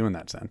and eat it too in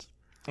that sense.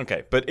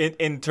 Okay, but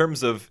in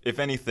terms of, if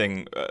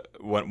anything,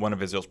 one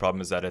of Israel's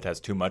problems is that it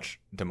has too much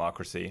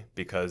democracy,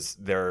 because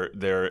they're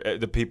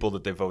the people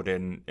that they vote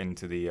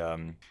into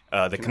the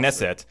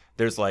Knesset.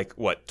 There's like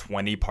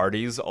 20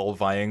 parties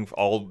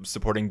all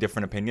supporting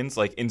different opinions.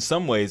 Like, in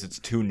some ways it's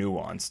too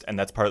nuanced, and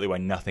that's partly why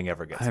nothing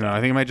ever gets done.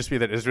 I think it might just be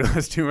that Israel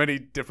has too many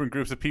different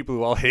groups of people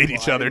who all hate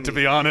each other. To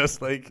be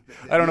honest, like,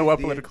 I don't know what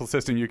political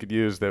system you could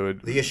use that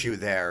would. The issue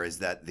there is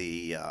that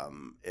they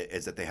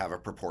have a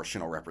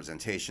proportional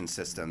representation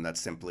system that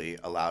simply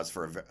allows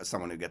for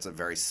someone who gets a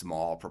very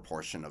small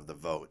proportion of the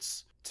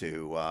votes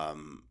to.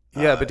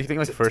 But do you think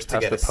like first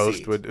past the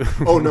post would?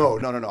 Oh no!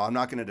 I'm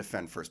not going to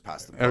defend first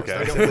past the post. Okay.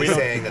 I'm simply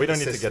saying that we don't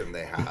the need to system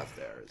they have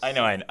there.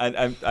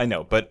 I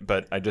know,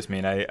 but I just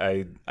mean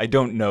I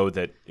don't know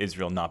that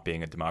Israel not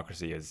being a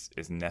democracy is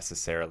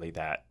necessarily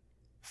that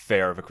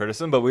fair of a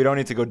criticism, but we don't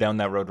need to go down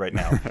that road right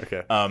now.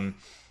 Okay.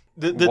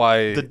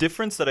 The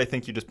difference that I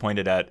think you just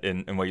pointed at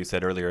in what you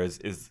said earlier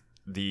is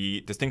the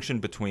distinction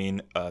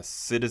between a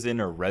citizen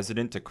or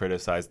resident to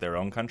criticize their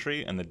own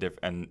country and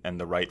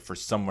the right for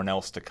someone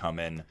else to come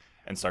in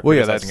and start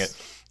criticizing it.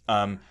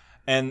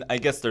 And I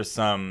guess there's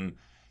some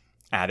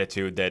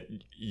attitude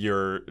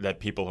that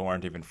people who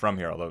aren't even from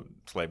here, although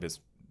Tlaib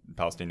is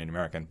Palestinian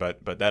American,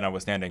 but that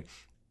notwithstanding,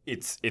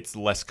 it's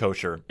less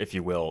kosher, if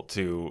you will,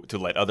 to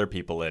let other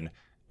people in.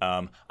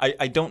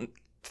 I don't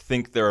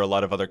think there are a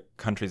lot of other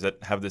countries that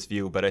have this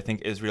view, but I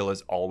think Israel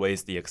is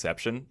always the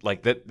exception.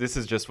 Like, that, this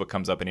is just what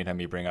comes up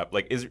anytime you bring up.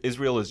 Like,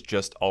 Israel is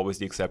just always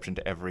the exception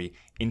to every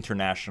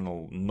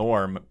international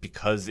norm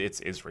because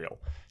it's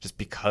Israel, just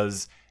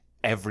because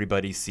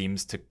everybody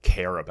seems to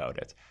care about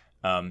it.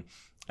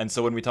 And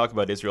so when we talk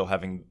about Israel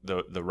having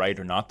the right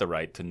or not the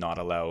right to not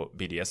allow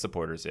BDS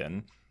supporters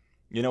in,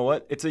 you know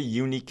what? It's a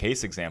unique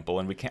case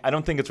example, and I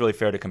don't think it's really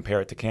fair to compare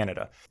it to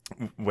Canada,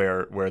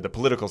 where the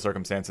political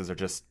circumstances are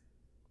just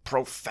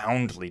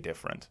profoundly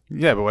different.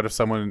 Yeah, but what if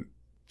someone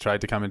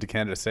tried to come into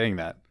Canada saying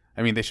that?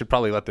 I mean, they should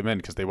probably let them in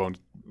because they won't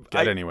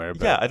get anywhere.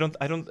 But. Yeah, I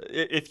don't.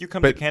 If you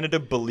come to Canada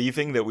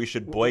believing that we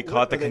should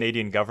boycott the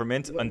Canadian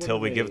government until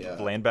we give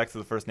the land back to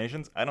the First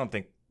Nations, I don't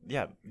think.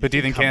 Yeah. But do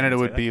you think Canada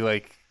would be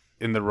like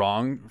in the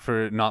wrong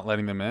for not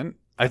letting them in?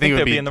 I think it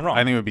would be in the wrong.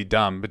 I think it would be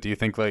dumb. But do you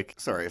think like?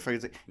 Sorry, if I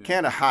could say,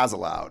 Canada has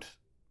allowed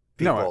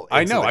people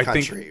I know. into the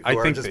country. I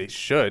think they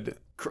should.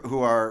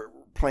 Who are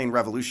plain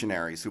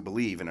revolutionaries who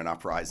believe in an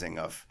uprising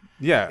of,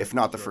 if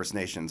not the First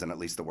Nations, and at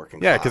least the working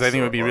class. Yeah, because I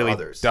think it would be really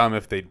dumb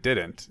if they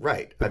didn't.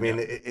 Right. I mean,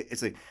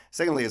 it's like,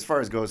 secondly, as far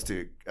as goes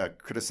to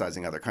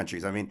criticizing other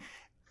countries, I mean,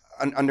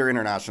 under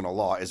international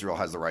law, Israel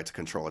has the right to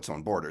control its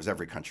own borders.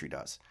 Every country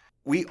does.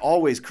 We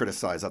always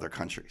criticize other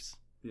countries.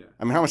 Yeah.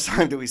 I mean, how much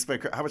time do we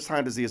spend? How much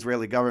time does the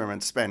Israeli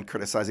government spend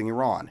criticizing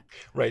Iran?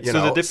 Right. The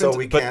difference. So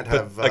we can't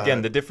have.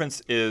 Again, the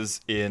difference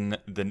is in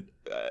the.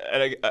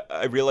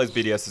 I realize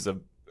BDS is a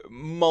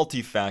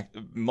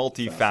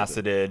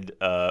multifaceted,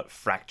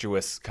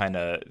 fractious kind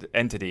of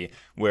entity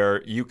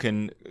where you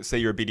can say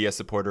you're a BDS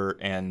supporter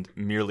and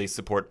merely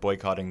support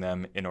boycotting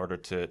them in order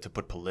to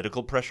put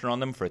political pressure on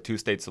them for a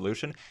two-state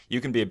solution.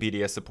 You can be a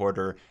BDS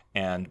supporter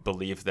and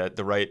believe that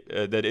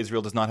that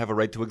Israel does not have a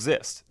right to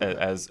exist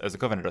as a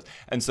co-vendor does.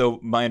 And so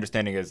my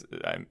understanding is,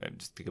 I'm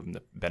just to give them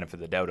the benefit of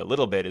the doubt a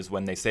little bit, is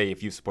when they say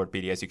if you support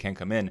BDS you can't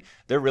come in,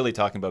 they're really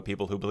talking about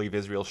people who believe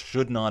Israel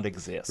should not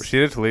exist.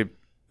 Rashida Tlaib.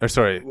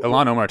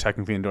 Ilhan Omar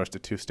technically endorsed a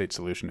two-state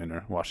solution in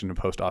her Washington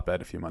Post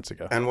op-ed a few months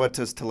ago. And what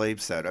does Tlaib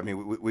said? I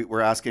mean,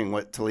 we're asking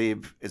what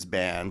Tlaib is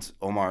banned,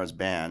 Omar is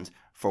banned,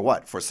 for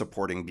what? For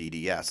supporting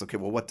BDS. Okay,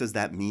 well, what does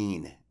that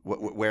mean?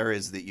 Where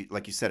is the,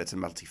 like you said, it's a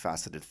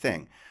multifaceted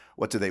thing.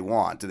 What do they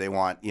want? Do they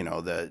want,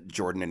 the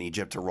Jordan and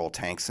Egypt to roll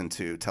tanks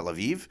into Tel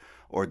Aviv?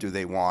 Or do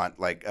they want,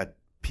 like, a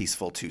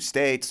peaceful two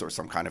states or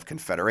some kind of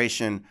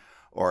confederation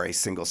or a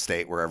single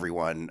state where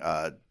everyone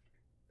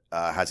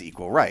has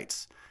equal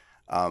rights.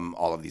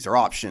 All of these are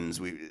options.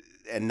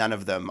 And none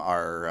of them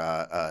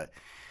are.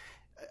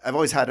 I've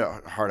always had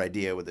a hard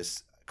idea with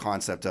this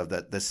concept of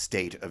that the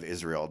state of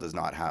Israel does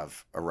not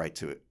have a right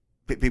to it.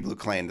 People who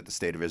claim that the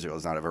state of Israel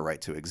does not have a right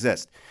to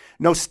exist.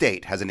 No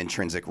state has an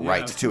intrinsic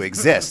right to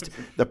exist.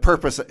 The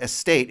purpose of a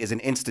state is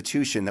an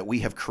institution that we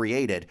have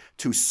created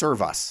to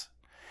serve us.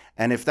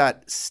 And if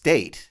that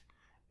state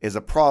is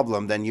a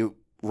problem, then you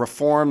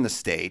reform the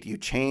state, you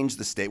change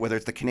the state, whether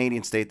it's the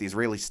Canadian state, the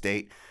Israeli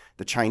state,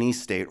 the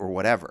Chinese state, or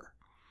whatever.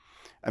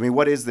 I mean,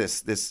 what is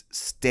this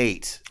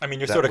state? I mean,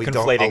 you're sort of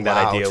conflating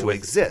that idea with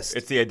exist.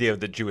 It's the idea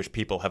that Jewish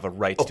people have a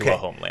right to a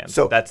homeland.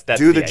 So that's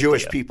do the idea.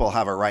 Jewish people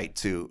have a right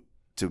to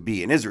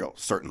be in Israel?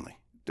 Certainly.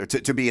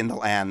 To be in the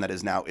land that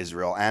is now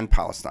Israel and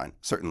Palestine?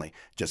 Certainly.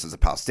 Just as the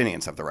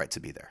Palestinians have the right to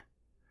be there.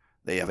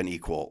 They have an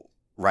equal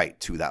right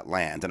to that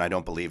land. And I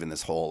don't believe in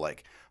this whole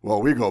like,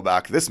 well, we go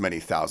back this many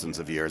thousands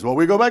of years. Well,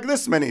 we go back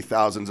this many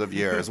thousands of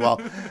years. Well,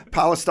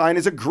 Palestine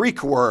is a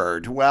Greek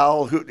word.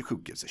 Well, who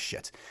gives a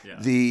shit?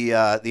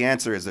 Yeah. The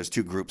answer is there's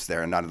two groups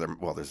there, and none of them.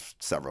 Well, there's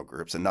several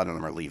groups, and none of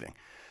them are leaving.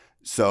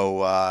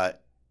 So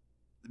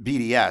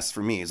BDS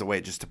for me is a way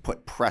just to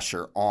put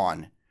pressure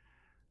on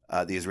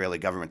the Israeli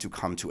government to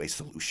come to a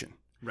solution.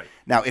 Right.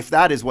 Now, if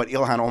that is what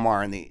Ilhan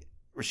Omar and the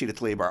Rashida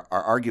Tlaib are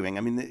arguing,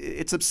 I mean,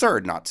 it's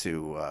absurd not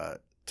to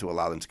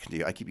allow them to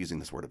continue. I keep using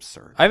this word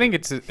absurd. I think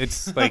it's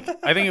like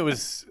I think it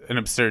was an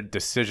absurd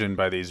decision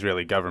by the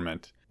Israeli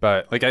government,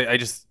 but like I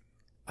think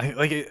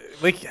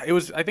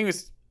it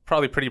was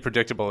probably pretty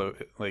predictable.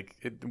 Like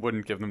it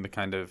wouldn't give them the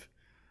kind of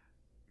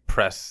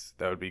press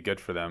that would be good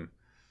for them.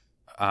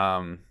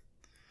 I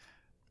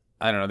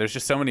don't know. There's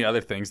just so many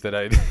other things that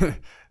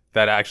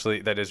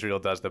that Israel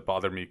does that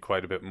bother me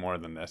quite a bit more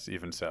than this.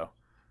 Even so.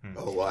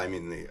 Oh, well, I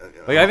mean,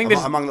 I think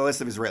among the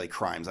list of Israeli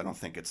crimes, I don't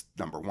think it's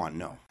number one,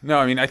 no. No,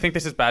 I mean, I think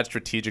this is bad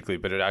strategically,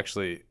 but it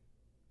actually,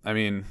 I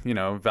mean,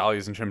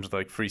 values in terms of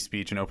like free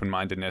speech and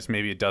open-mindedness,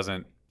 maybe it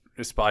doesn't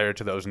aspire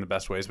to those in the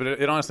best ways, but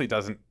it honestly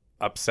doesn't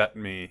upset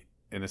me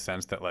in the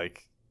sense that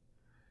like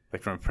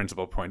from a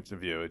principle point of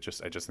view, I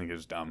just think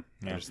it's dumb.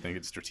 Yeah. I just think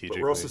it's strategic.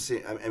 But we're also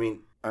seeing, I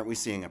mean, aren't we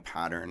seeing a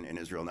pattern in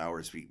Israel now where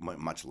it's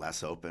much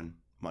less open,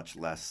 much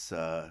less...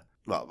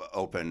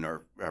 open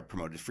or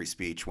promoted free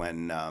speech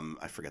when,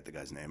 I forget the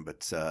guy's name, but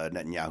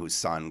Netanyahu's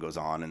son goes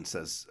on and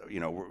says,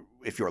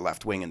 if you're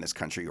left-wing in this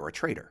country, you're a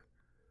traitor.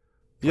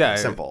 Yeah.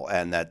 Simple.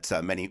 And that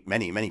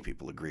many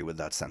people agree with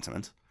that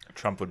sentiment.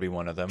 Trump would be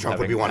one of them.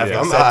 Something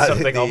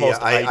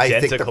almost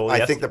identical.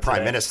 I think the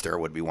prime minister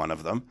would be one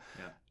of them,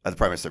 the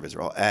prime minister of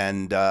Israel.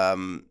 And,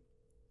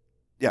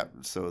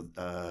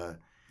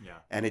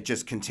 and it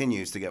just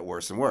continues to get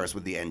worse and worse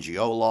with the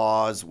NGO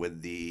laws,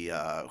 with the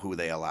who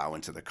they allow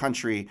into the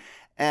country,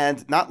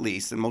 and not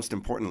least and most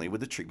importantly,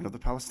 with the treatment of the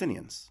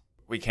Palestinians.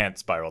 We can't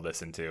spiral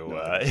this into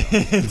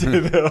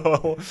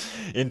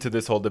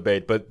this whole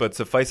debate, but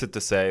suffice it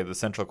to say, the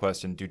central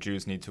question: do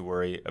Jews need to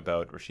worry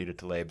about Rashida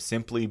Tlaib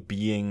simply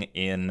being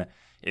in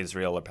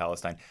Israel or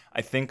Palestine?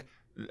 I think,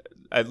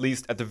 at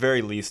the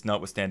very least,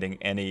 notwithstanding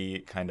any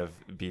kind of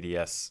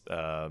BDS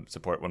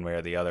support one way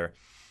or the other,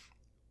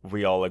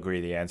 we all agree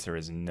the answer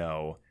is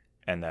no,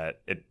 and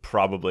that it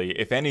probably,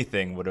 if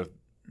anything, would have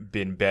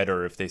been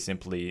better if they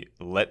simply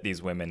let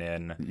these women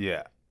in.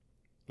 Yeah.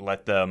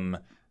 Let them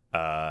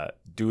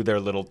do their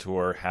little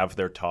tour, have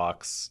their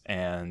talks,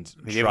 and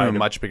they gave them a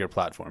much bigger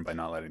platform by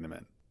not letting them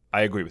in.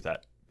 I agree with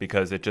that,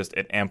 because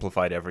it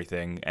amplified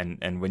everything.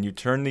 And when you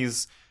turn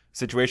these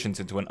situations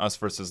into an us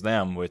versus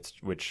them,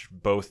 which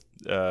both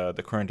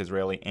the current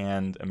Israeli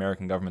and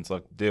American governments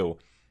look to do,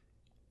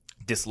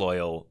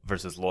 disloyal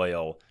versus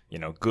loyal,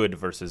 good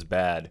versus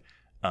bad,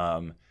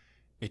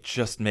 it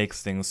just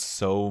makes things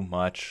so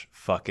much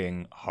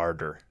fucking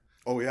harder.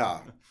 Oh,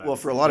 yeah. Well,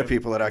 for a lot of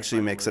people, it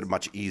actually makes it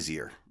much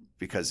easier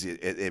because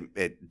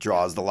it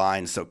draws the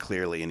line so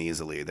clearly and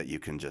easily that you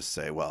can just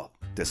say, well,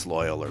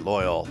 disloyal or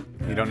loyal.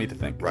 You don't need to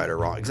think. Right or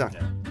wrong.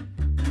 Exactly. Yeah.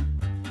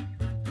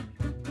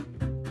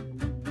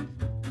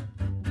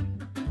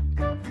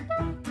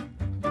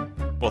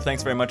 Well,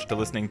 thanks very much for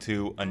listening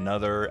to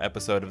another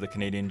episode of the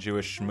Canadian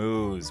Jewish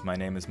Schmooze. My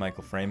name is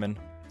Michael Freeman.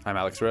 I'm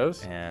Alex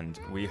Rose. And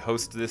we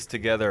host this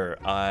together.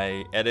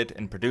 I edit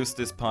and produce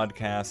this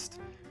podcast.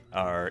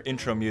 Our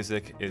intro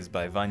music is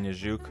by Vanya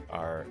Zhuk.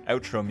 Our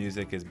outro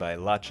music is by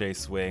Lache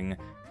Swing.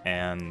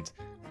 And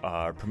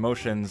our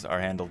promotions are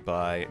handled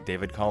by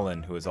David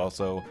Collin, who is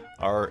also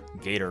our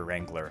Gator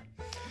Wrangler.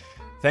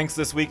 Thanks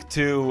this week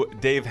to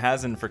Dave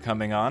Hazen for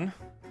coming on.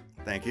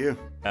 Thank you.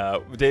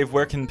 Dave,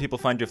 where can people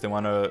find you if they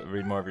want to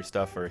read more of your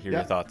stuff or hear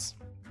your thoughts?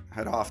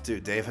 Head off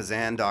to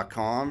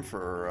davehazan.com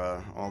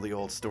for all the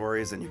old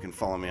stories, and you can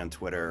follow me on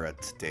Twitter at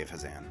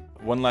davehazan.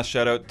 One last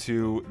shout out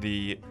to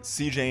the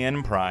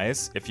CJN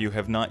Prize. If you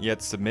have not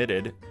yet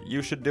submitted,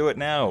 you should do it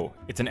now.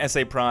 It's an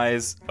essay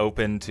prize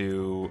open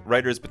to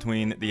writers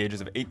between the ages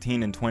of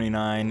 18 and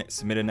 29.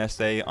 Submit an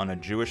essay on a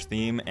Jewish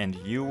theme, and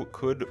you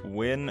could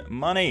win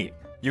money.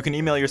 You can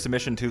email your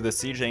submission to the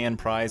CJN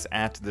Prize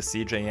at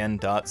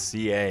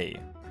thecjn.ca.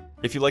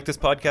 If you like this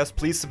podcast,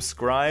 please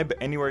subscribe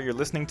anywhere you're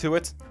listening to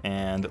it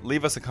and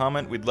leave us a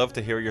comment. We'd love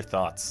to hear your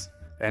thoughts.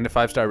 And a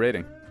 5-star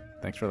rating.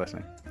 Thanks for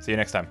listening. See you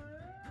next time.